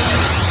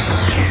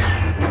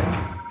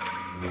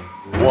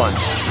 1,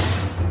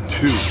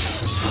 2,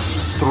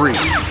 3,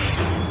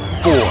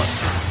 4,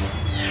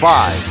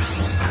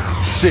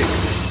 5, 6.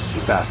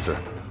 Faster.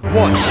 1,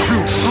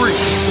 2, 3,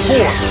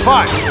 4,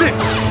 5, 6.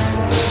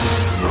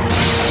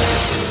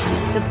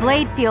 The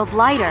blade feels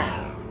lighter.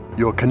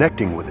 You're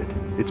connecting with it.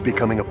 It's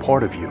becoming a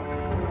part of you.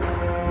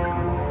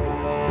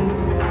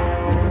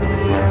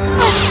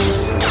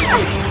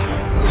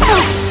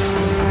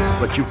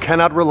 But you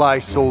cannot rely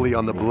solely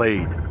on the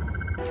blade.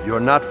 You're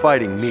not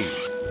fighting me.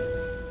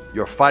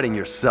 You're fighting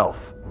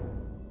yourself.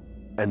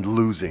 And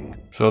losing.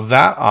 So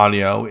that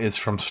audio is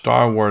from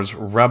Star Wars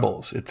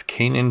Rebels. It's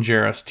Kanan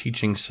Jarrus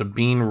teaching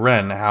Sabine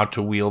Wren how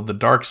to wield the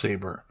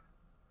Darksaber.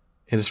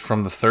 It is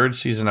from the 3rd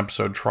season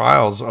episode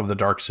Trials of the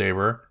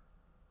Darksaber,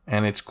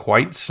 and it's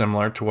quite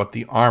similar to what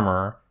the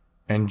Armorer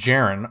and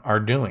Jaren are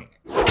doing.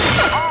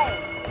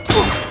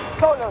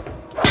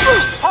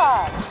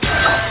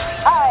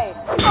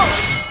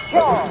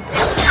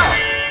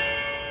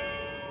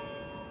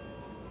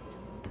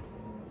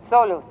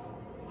 Solus.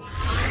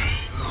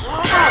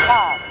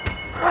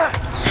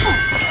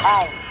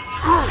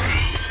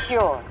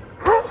 Pure.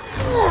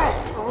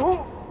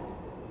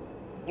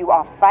 You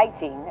are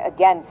fighting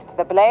against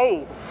the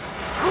blade.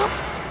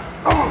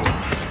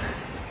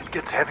 It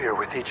gets heavier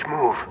with each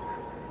move.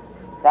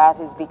 That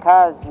is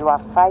because you are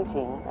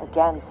fighting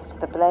against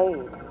the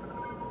blade.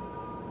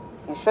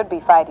 You should be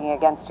fighting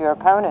against your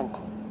opponent.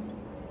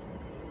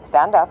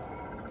 Stand up.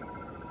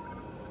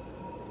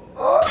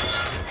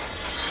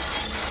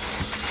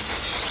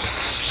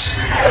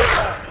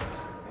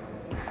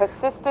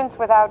 Persistence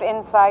without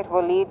insight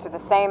will lead to the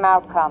same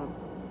outcome.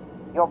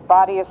 Your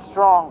body is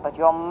strong, but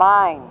your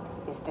mind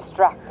is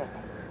distracted.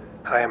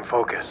 I am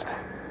focused.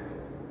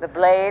 The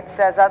blade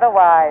says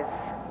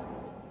otherwise.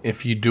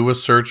 If you do a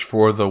search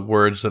for the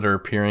words that are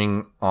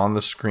appearing on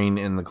the screen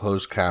in the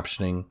closed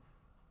captioning,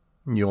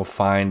 you'll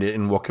find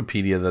in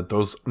Wikipedia that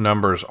those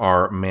numbers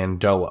are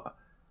Mandoa,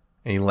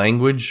 a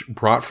language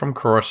brought from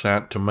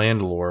Coruscant to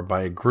Mandalore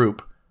by a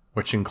group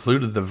which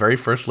included the very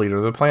first leader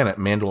of the planet,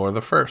 Mandalore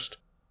the First.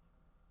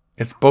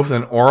 It's both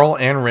an oral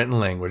and written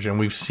language, and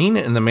we've seen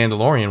it in The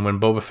Mandalorian when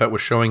Boba Fett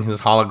was showing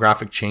his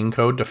holographic chain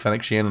code to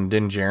Fennec Shand and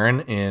Din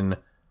Djarin in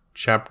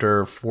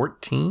Chapter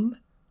 14.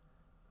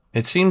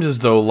 It seems as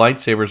though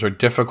lightsabers are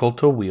difficult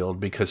to wield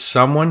because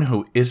someone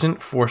who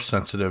isn't force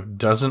sensitive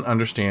doesn't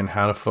understand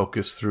how to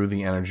focus through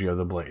the energy of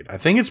the blade. I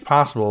think it's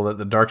possible that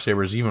the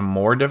Darksaber is even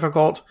more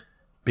difficult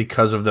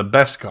because of the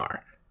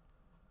Beskar.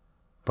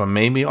 But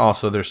maybe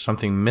also there's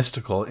something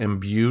mystical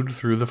imbued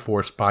through the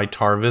Force by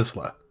Tar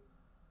Vizsla,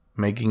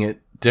 making it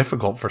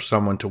difficult for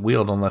someone to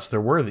wield unless they're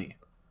worthy.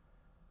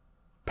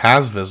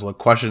 Paz Vizsla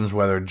questions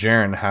whether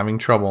Jaren having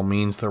trouble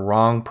means the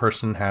wrong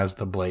person has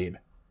the blade.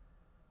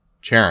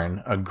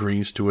 Jaren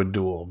agrees to a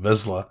duel,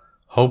 Vizsla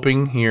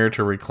hoping here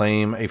to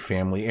reclaim a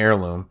family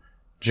heirloom,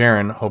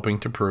 Jaren hoping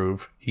to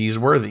prove he's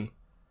worthy.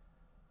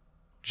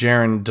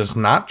 Jaren does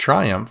not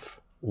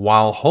triumph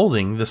while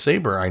holding the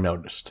saber, I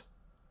noticed.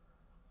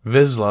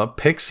 Vizsla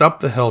picks up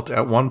the hilt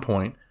at one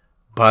point,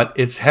 but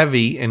it's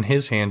heavy in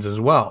his hands as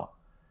well.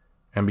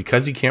 And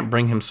because he can't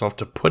bring himself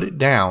to put it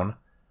down,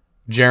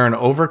 Jaren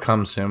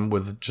overcomes him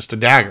with just a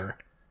dagger,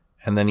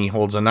 and then he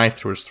holds a knife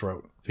to his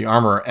throat. The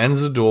armorer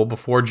ends the duel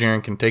before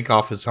Jaren can take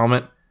off his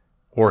helmet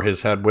or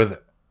his head with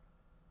it.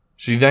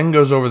 She then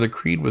goes over the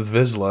creed with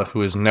Vizsla, who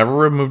has never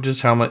removed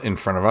his helmet in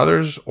front of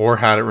others or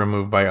had it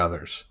removed by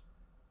others.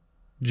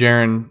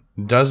 Jaren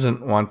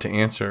doesn't want to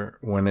answer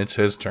when it's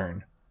his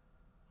turn.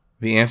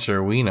 The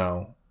answer we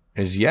know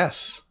is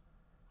yes.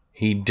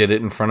 He did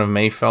it in front of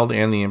Mayfeld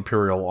and the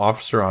Imperial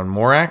officer on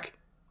Morak,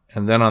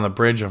 and then on the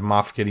bridge of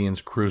Moff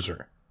Gideon's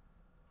cruiser.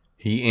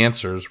 He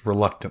answers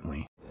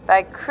reluctantly.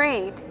 By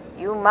creed,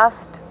 you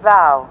must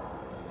vow.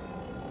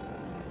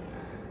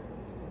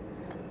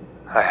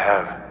 I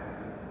have.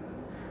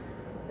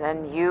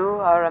 Then you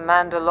are a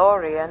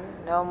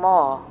Mandalorian no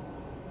more.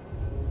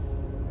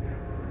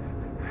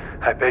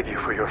 I beg you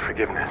for your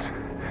forgiveness.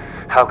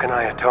 How can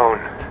I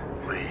atone?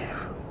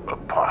 Leave,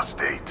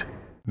 apostate.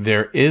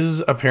 There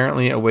is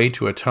apparently a way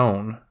to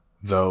atone,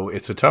 though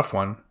it's a tough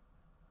one.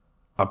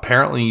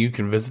 Apparently you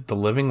can visit the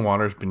living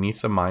waters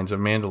beneath the mines of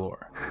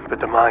Mandalore. But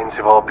the mines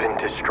have all been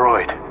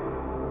destroyed.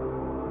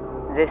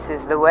 This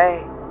is the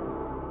way.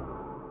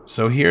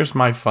 So here's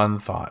my fun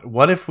thought.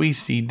 What if we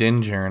see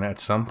Din Djarin at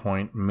some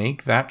point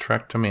make that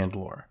trek to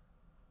Mandalore?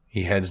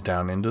 He heads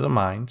down into the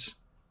mines.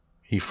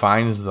 He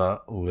finds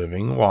the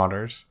living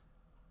waters.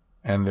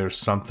 And there's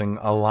something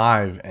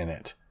alive in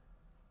it.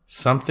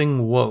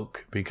 Something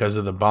woke because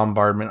of the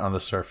bombardment on the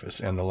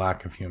surface and the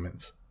lack of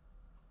humans.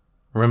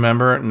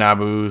 Remember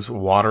Naboo's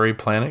watery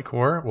planet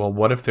core? Well,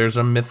 what if there's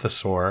a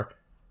mythosaur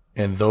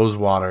in those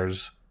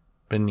waters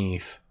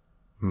beneath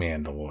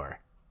Mandalore?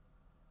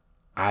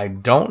 I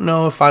don't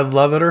know if I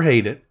love it or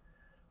hate it,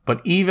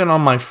 but even on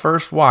my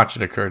first watch,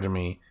 it occurred to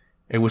me.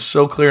 It was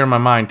so clear in my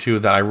mind, too,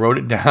 that I wrote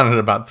it down at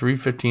about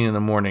 3:15 in the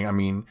morning. I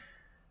mean,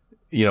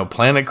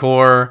 planet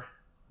core,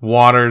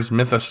 waters,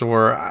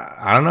 mythosaur,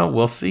 I don't know.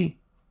 We'll see.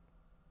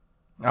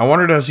 I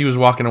wondered as he was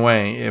walking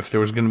away if there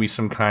was going to be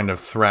some kind of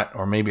threat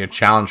or maybe a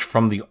challenge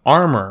from the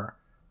armor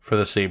for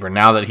the saber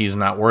now that he's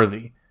not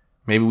worthy.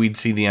 Maybe we'd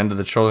see the end of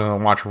the Children of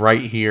the Watch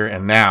right here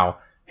and now,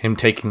 him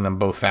taking them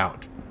both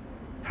out.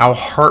 How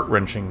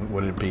heart-wrenching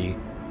would it be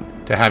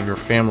to have your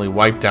family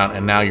wiped out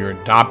and now your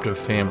adoptive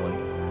family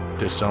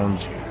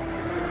disowns you?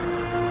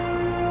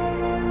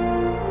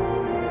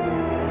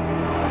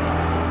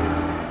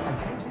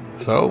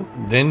 So,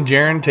 Din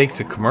Djarin takes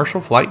a commercial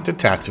flight to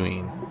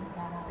Tatooine.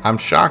 I'm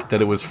shocked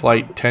that it was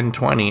flight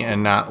 1020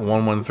 and not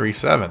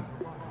 1137.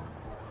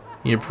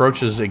 He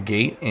approaches a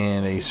gate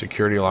and a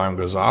security alarm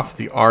goes off.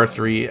 The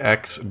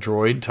R3X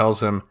droid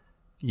tells him,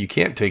 "You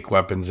can't take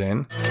weapons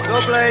in." No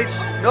blades,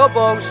 no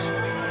bows.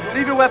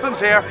 Leave your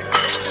weapons here.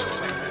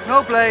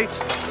 No blades,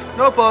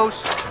 no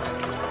bows.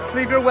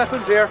 Leave your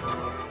weapons here.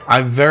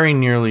 I very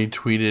nearly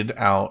tweeted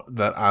out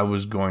that I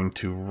was going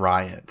to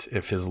riot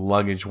if his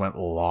luggage went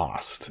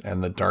lost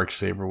and the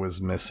Darksaber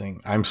was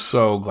missing. I'm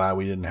so glad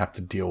we didn't have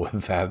to deal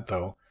with that,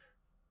 though.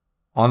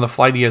 On the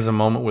flight, he has a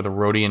moment with a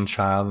Rodian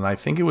child, and I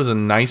think it was a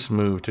nice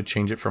move to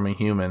change it from a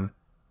human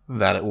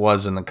that it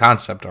was in the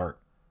concept art.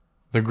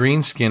 The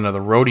green skin of the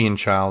Rodian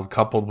child,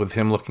 coupled with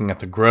him looking at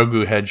the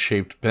Grogu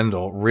head-shaped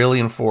bindle, really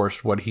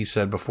enforced what he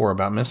said before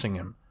about missing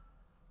him.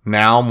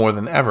 Now, more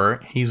than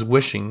ever, he's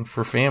wishing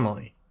for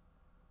family.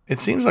 It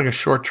seems like a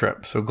short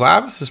trip, so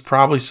Glavis is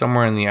probably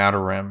somewhere in the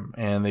Outer Rim,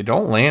 and they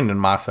don't land in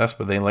Mos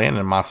Espa, they land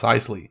in Mos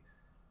Eisley.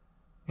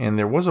 And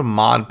there was a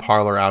mod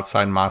parlor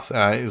outside Mos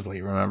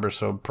Eisley, remember?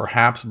 So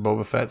perhaps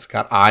Boba Fett's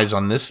got eyes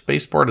on this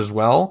spaceport as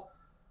well.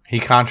 He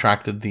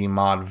contracted the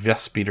mod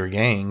Vespeeder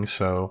gang,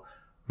 so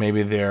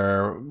maybe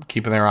they're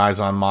keeping their eyes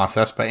on Mos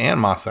Espa and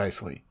Mos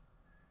Eisley.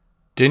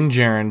 Din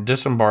Djarin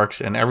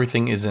disembarks and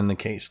everything is in the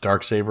case,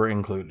 Darksaber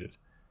included.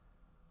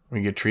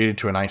 We get treated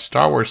to a nice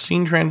Star Wars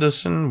scene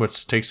transition,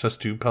 which takes us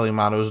to Peli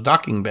Motto's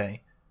docking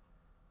bay.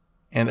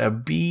 And a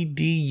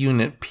BD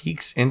unit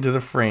peeks into the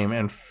frame,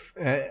 and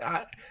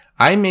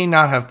I may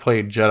not have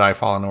played Jedi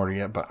Fallen Order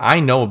yet, but I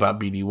know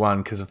about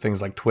BD1 because of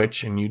things like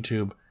Twitch and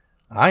YouTube.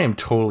 I am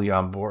totally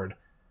on board.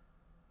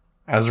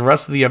 As the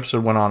rest of the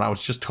episode went on, I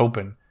was just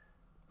hoping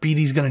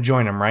BD's going to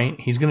join him, right?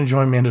 He's going to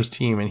join Mando's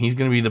team, and he's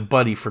going to be the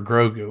buddy for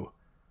Grogu.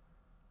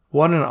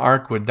 What an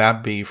arc would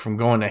that be, from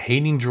going to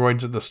hating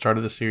droids at the start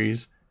of the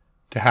series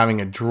to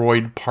having a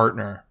droid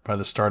partner by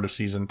the start of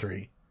Season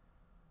 3.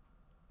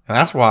 And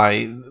that's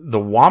why the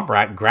Womp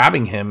Rat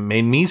grabbing him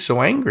made me so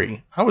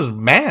angry. I was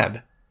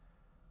mad.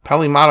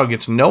 Peli Motto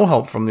gets no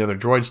help from the other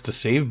droids to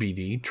save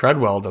BD.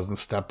 Treadwell doesn't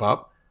step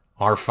up.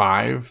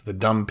 R5, the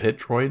dumb pit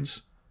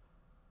droids.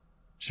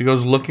 She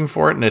goes looking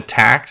for it and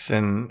attacks,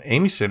 and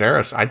Amy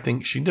Sedaris, I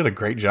think she did a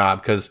great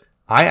job, because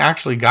I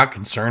actually got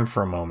concerned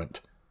for a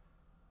moment.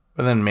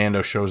 But then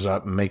Mando shows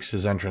up and makes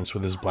his entrance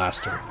with his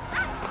blaster.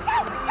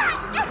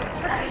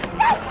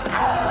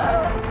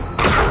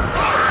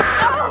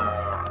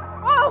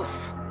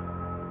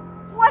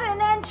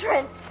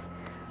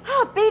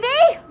 Oh,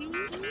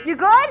 BD? You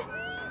good?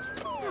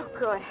 Oh,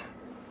 good.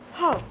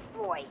 Oh,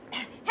 boy.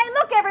 Hey,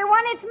 look,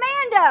 everyone, it's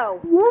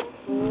Mando!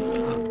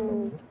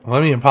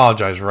 Let me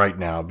apologize right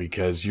now,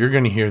 because you're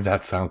going to hear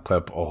that sound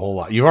clip a whole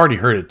lot. You've already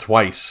heard it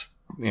twice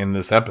in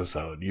this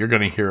episode. You're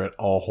going to hear it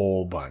a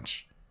whole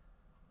bunch.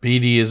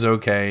 BD is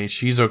okay.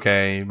 She's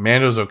okay.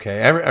 Mando's okay.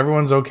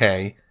 Everyone's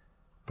okay.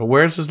 But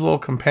where's his little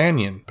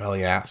companion?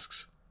 Peli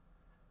asks.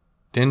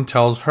 Din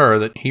tells her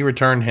that he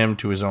returned him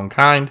to his own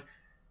kind.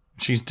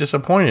 She's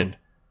disappointed.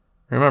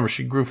 Remember,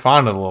 she grew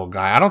fond of the little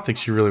guy. I don't think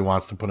she really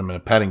wants to put him in a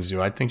petting zoo.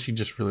 I think she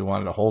just really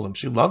wanted to hold him.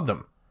 She loved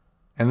him.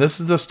 And this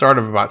is the start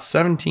of about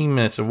 17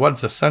 minutes of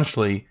what's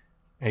essentially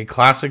a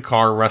classic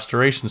car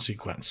restoration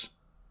sequence.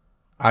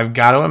 I've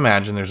got to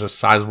imagine there's a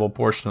sizable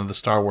portion of the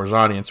Star Wars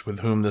audience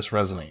with whom this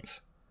resonates.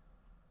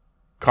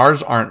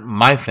 Cars aren't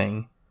my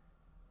thing,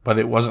 but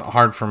it wasn't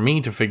hard for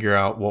me to figure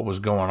out what was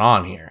going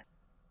on here.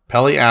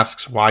 Peli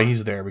asks why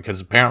he's there,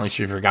 because apparently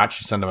she forgot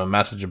she sent him a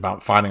message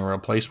about finding a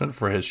replacement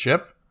for his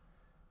ship.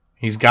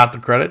 He's got the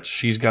credits,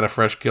 she's got a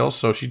fresh kill,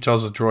 so she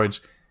tells the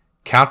droids,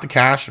 count the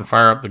cash and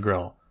fire up the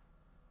grill.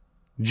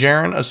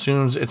 Djarin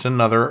assumes it's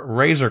another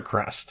Razor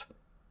Crest,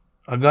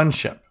 a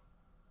gunship.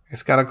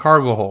 It's got a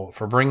cargo hold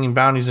for bringing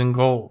bounties in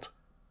gold.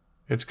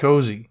 It's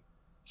cozy,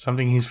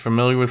 something he's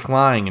familiar with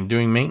flying and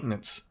doing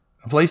maintenance.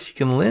 A place he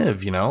can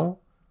live,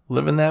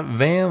 living that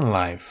van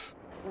life.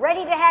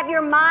 Ready to have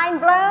your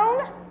mind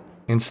blown?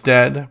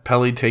 Instead,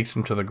 Peli takes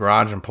him to the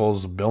garage and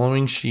pulls a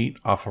billowing sheet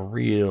off a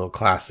real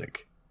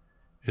classic.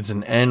 It's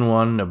an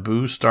N1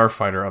 Naboo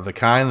starfighter of the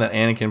kind that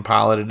Anakin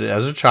piloted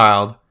as a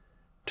child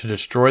to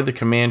destroy the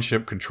command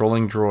ship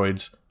controlling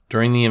droids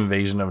during the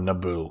invasion of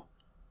Naboo.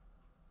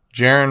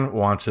 Jaren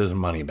wants his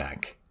money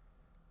back.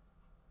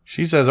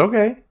 She says,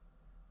 okay.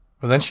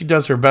 But then she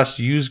does her best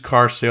used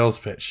car sales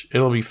pitch.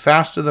 It'll be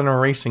faster than a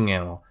racing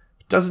animal.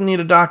 It doesn't need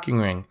a docking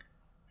ring.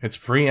 It's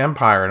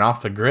pre-Empire and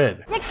off the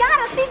grid. You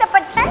gotta see the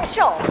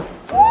potential.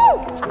 Woo!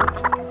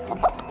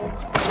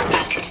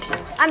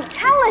 I'm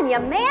telling you,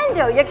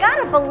 Mando, you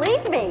gotta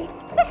believe me.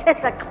 This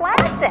is a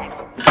classic.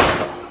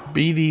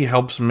 BD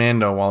helps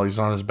Mando while he's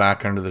on his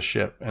back under the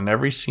ship, and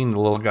every scene the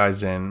little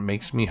guy's in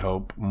makes me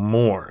hope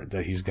more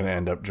that he's going to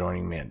end up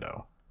joining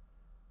Mando.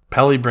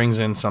 Peli brings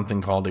in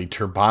something called a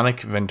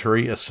turbonic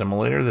Venturi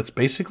assimilator that's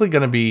basically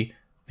going to be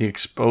the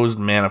exposed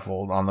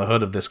manifold on the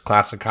hood of this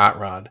classic hot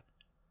rod.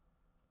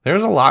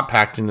 There's a lot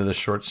packed into this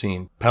short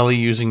scene. Peli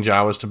using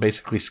Jawas to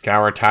basically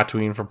scour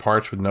Tatooine for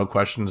parts with no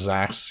questions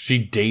asked. She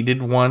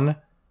dated one.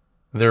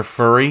 They're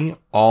furry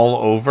all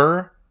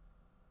over.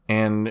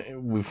 And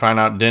we find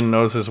out Din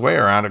knows his way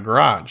around a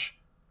garage.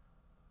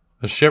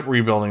 The ship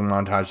rebuilding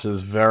montage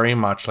is very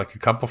much like a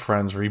couple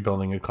friends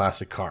rebuilding a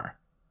classic car.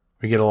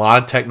 We get a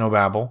lot of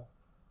technobabble,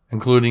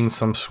 including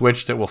some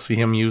switch that we'll see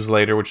him use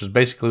later, which is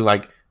basically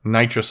like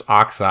nitrous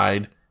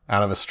oxide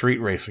out of a street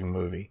racing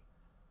movie.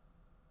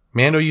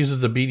 Mando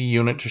uses the BD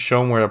unit to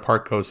show him where the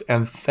part goes,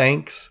 and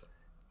thanks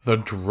the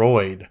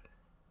droid.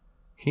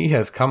 He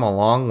has come a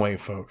long way,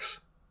 folks.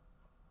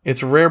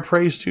 It's rare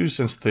praise, too,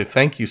 since the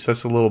thank you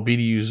sets the little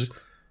BDU's,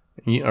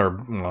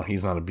 or, well,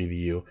 he's not a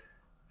BDU.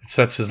 It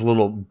sets his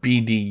little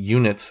BD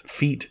unit's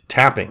feet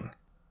tapping.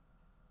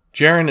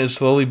 Jaren is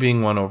slowly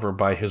being won over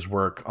by his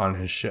work on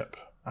his ship.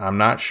 I'm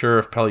not sure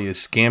if Peli is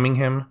scamming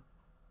him,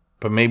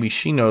 but maybe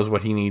she knows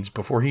what he needs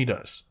before he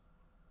does.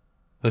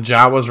 The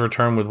Jawas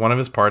return with one of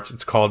his parts.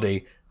 It's called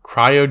a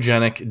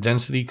cryogenic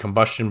density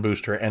combustion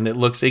booster, and it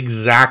looks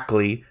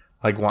exactly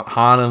like what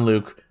Han and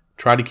Luke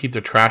try to keep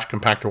the trash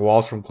compactor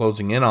walls from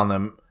closing in on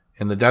them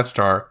in the Death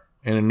Star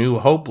in A New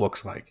Hope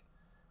looks like.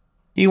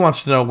 He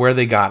wants to know where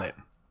they got it.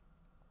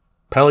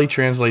 Peli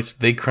translates,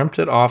 they crimped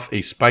it off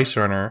a spice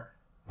runner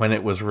when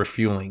it was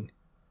refueling.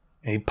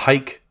 A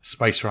Pike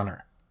spice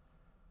runner.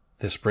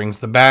 This brings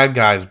the bad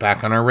guys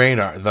back on our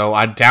radar, though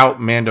I doubt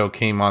Mando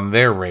came on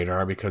their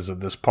radar because of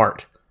this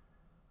part.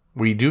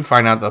 We do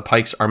find out that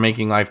Pikes are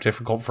making life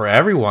difficult for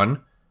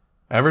everyone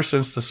ever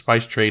since the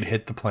spice trade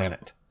hit the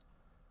planet.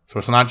 So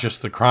it's not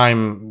just the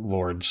crime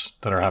lords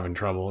that are having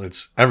trouble,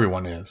 it's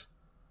everyone is.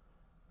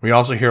 We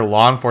also hear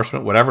law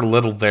enforcement, whatever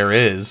little there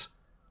is,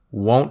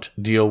 won't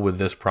deal with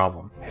this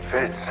problem. It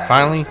fits.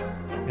 Finally,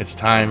 it's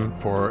time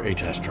for a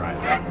test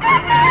drive.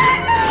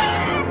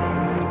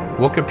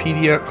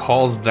 Wikipedia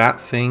calls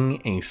that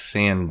thing a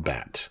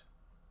sandbat.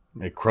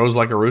 It crows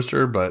like a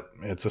rooster, but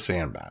it's a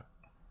sandbat.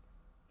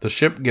 The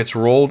ship gets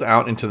rolled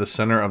out into the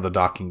center of the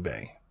docking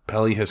bay.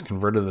 Peli has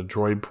converted the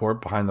droid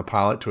port behind the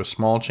pilot to a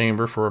small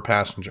chamber for a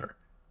passenger.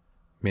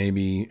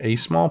 Maybe a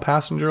small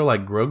passenger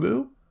like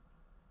Grogu?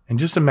 And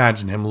just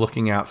imagine him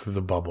looking out through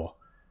the bubble.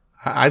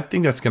 I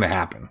think that's going to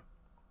happen.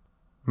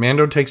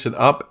 Mando takes it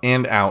up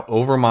and out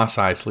over Mos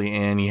Eisley,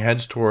 and he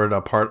heads toward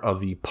a part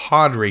of the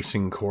pod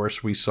racing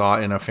course we saw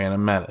in A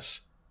Phantom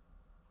Menace.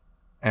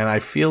 And I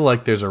feel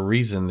like there's a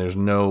reason there's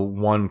no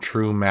one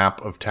true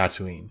map of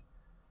Tatooine.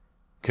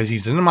 Because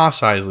he's in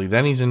Mos Eisley,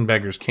 then he's in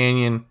Beggar's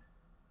Canyon,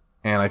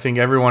 and I think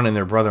everyone and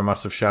their brother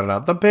must have shouted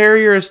out, the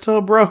barrier is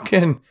still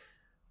broken!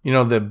 You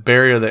know, the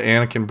barrier that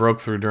Anakin broke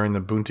through during the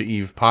Boonta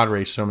Eve pod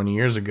race so many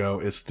years ago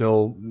is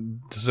still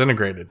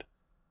disintegrated.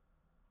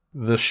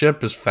 The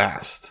ship is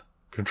fast.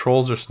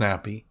 Controls are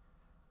snappy.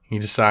 He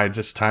decides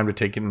it's time to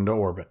take it into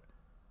orbit.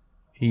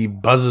 He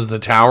buzzes the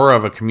tower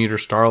of a commuter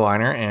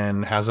starliner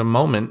and has a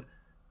moment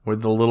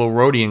with the little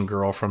Rhodian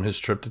girl from his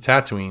trip to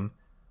Tatooine.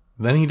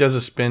 Then he does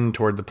a spin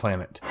toward the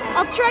planet.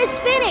 I'll try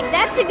spinning.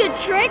 That's a good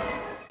trick.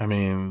 I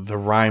mean, the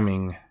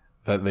rhyming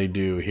that they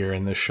do here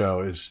in this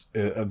show is,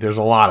 there's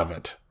a lot of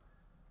it.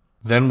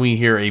 Then we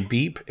hear a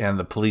beep and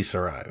the police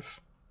arrive.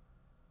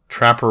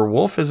 Trapper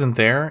Wolf isn't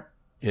there.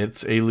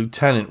 It's a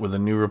lieutenant with the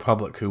New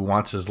Republic who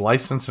wants his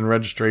license and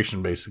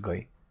registration,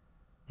 basically.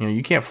 You know,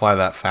 you can't fly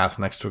that fast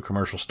next to a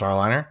commercial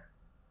starliner.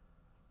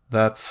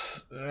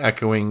 That's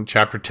echoing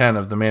Chapter 10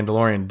 of The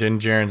Mandalorian. Din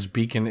Djarin's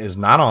beacon is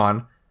not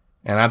on,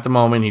 and at the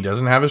moment he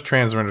doesn't have his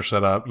transmitter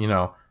set up. You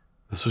know,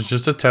 this was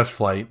just a test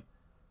flight.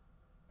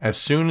 As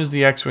soon as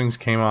the X-Wings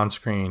came on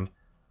screen,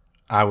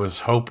 I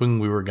was hoping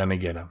we were going to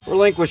get him.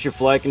 Relinquish your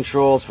flight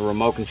controls for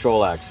remote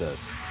control access.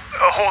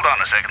 Hold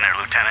on a second there,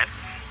 Lieutenant.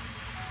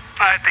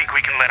 I think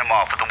we can let him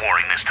off with a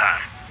warning this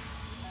time.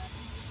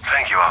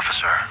 Thank you,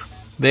 officer.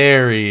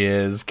 There he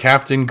is,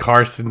 Captain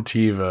Carson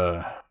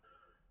Teva.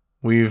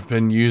 We've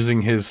been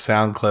using his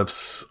sound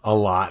clips a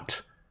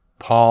lot.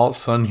 Paul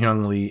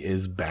Sun-Hyung Lee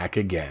is back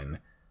again.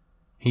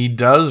 He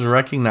does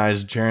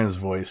recognize Jaren's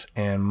voice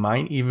and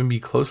might even be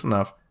close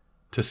enough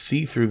to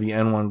see through the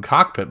N1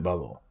 cockpit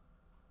bubble.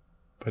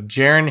 But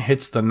Jaren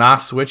hits the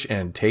NOS switch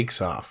and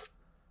takes off.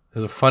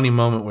 There's a funny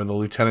moment where the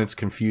lieutenant's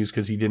confused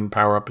because he didn't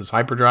power up his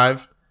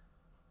hyperdrive.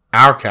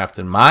 Our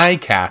captain, my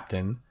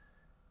captain,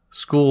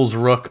 schools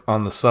Rook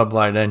on the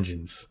sublight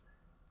engines.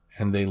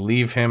 And they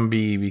leave him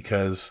be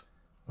because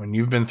when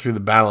you've been through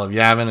the Battle of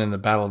Yavin and the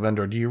Battle of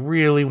Endor, do you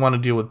really want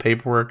to deal with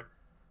paperwork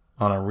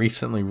on a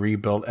recently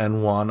rebuilt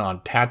N1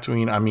 on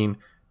Tatooine? I mean,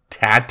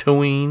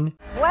 Tatooine?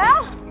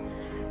 Well,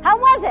 how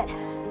was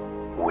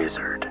it?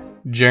 Wizard.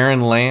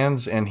 Jaren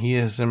lands and he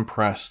is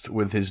impressed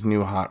with his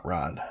new hot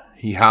rod.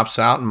 He hops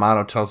out and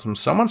Mano tells him,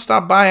 someone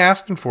stopped by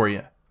asking for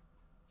you.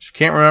 She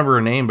can't remember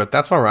her name, but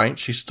that's alright.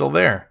 She's still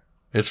there.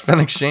 It's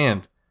Fennec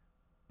Shand.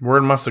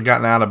 Word must have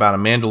gotten out about a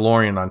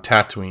Mandalorian on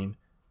Tatooine,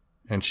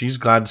 and she's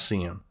glad to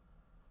see him.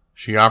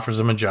 She offers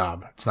him a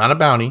job. It's not a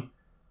bounty.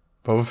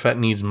 Boba Fett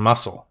needs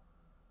muscle.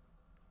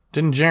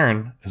 Din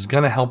Djarin is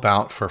going to help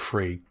out for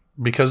free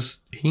because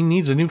he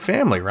needs a new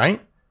family,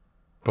 right?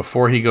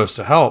 Before he goes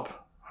to help,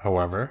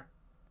 however,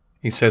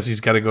 he says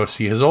he's got to go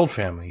see his old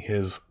family,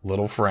 his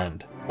little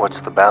friend. What's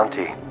the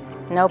bounty?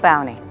 No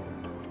bounty.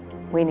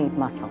 We need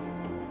muscle.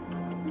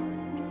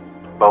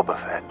 Boba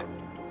Fett.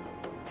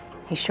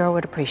 He sure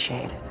would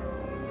appreciate it.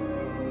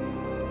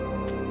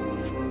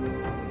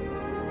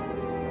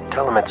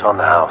 Tell him it's on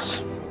the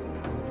house.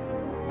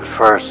 But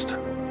first,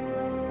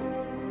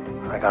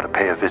 I gotta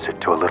pay a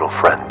visit to a little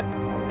friend.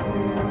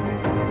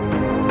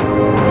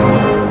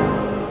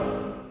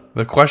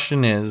 The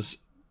question is,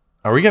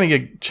 are we going to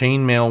get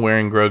chainmail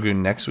wearing Grogu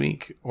next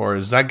week? Or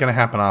is that going to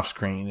happen off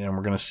screen and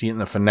we're going to see it in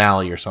the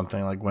finale or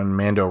something, like when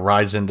Mando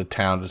rides into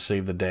town to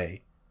save the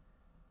day?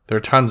 There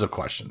are tons of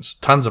questions,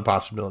 tons of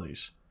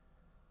possibilities.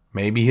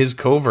 Maybe his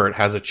covert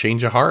has a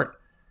change of heart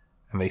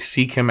and they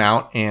seek him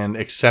out and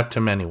accept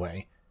him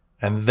anyway.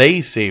 And they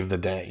save the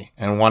day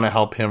and want to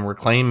help him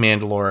reclaim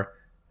Mandalore.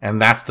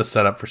 And that's the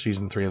setup for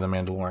season 3 of The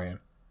Mandalorian.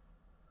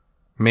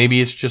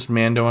 Maybe it's just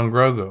Mando and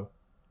Grogu.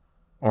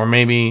 Or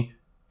maybe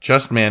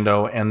just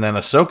Mando and then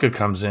Ahsoka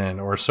comes in.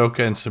 Or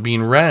Ahsoka and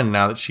Sabine Wren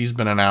now that she's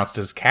been announced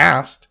as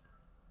cast.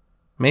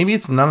 Maybe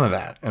it's none of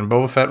that. And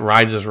Boba Fett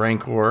rides his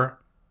Rancor.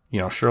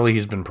 Surely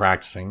he's been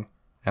practicing.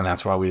 And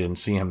that's why we didn't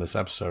see him this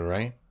episode,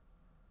 right?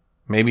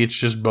 Maybe it's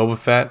just Boba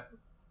Fett,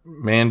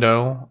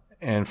 Mando,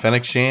 and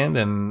Fennec Shand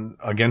and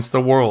against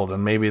the world.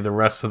 And maybe the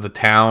rest of the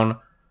town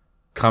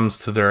comes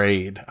to their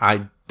aid.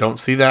 I don't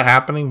see that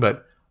happening,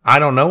 but I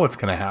don't know what's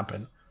going to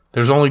happen.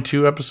 There's only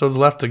 2 episodes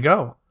left to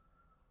go.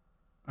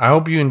 I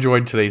hope you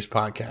enjoyed today's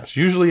podcast.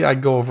 Usually I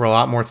go over a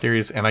lot more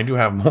theories, and I do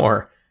have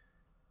more.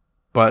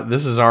 But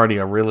this is already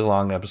a really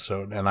long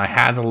episode, and I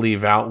had to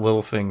leave out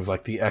little things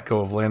like the echo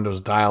of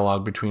Lando's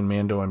dialogue between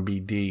Mando and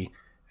BD,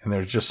 and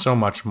there's just so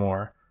much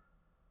more.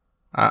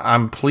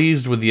 I'm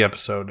pleased with the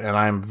episode, and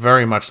I'm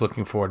very much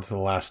looking forward to the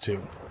last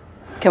 2.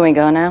 Can we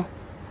go now?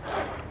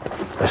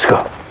 Let's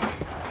go.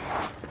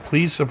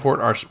 Please support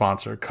our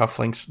sponsor,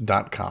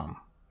 Cufflinks.com.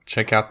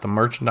 Check out the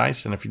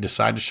merchandise, and if you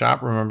decide to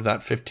shop, remember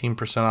that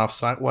 15% off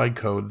site-wide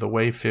code,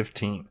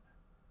 THEWAY15.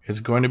 It's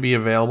going to be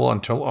available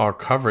until our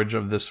coverage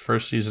of this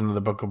first season of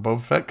the Book of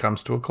Boba Fett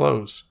comes to a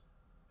close.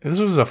 This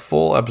was a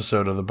full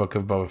episode of the Book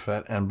of Boba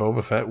Fett, and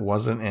Boba Fett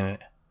wasn't in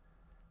it.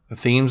 The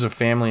themes of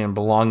family and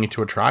belonging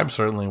to a tribe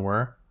certainly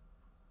were,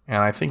 and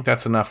I think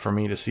that's enough for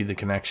me to see the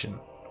connection.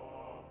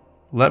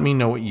 Let me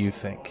know what you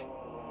think.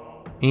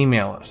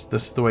 Email us,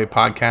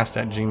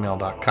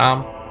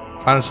 thisisthewaypodcast@gmail.com.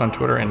 Find us on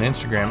Twitter and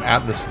Instagram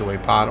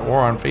 @thisisthewaypod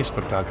or on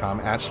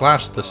Facebook.com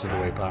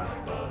 /thisisthewaypod.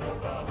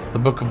 The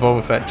Book of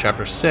Boba Fett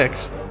Chapter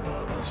 6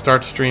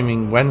 starts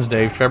streaming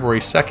Wednesday, February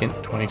 2nd,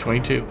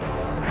 2022.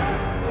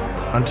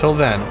 Until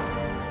then,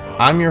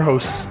 I'm your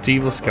host,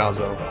 Steve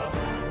Lascalzo,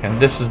 and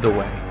this is The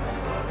Way.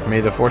 May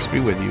the Force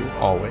be with you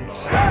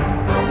always.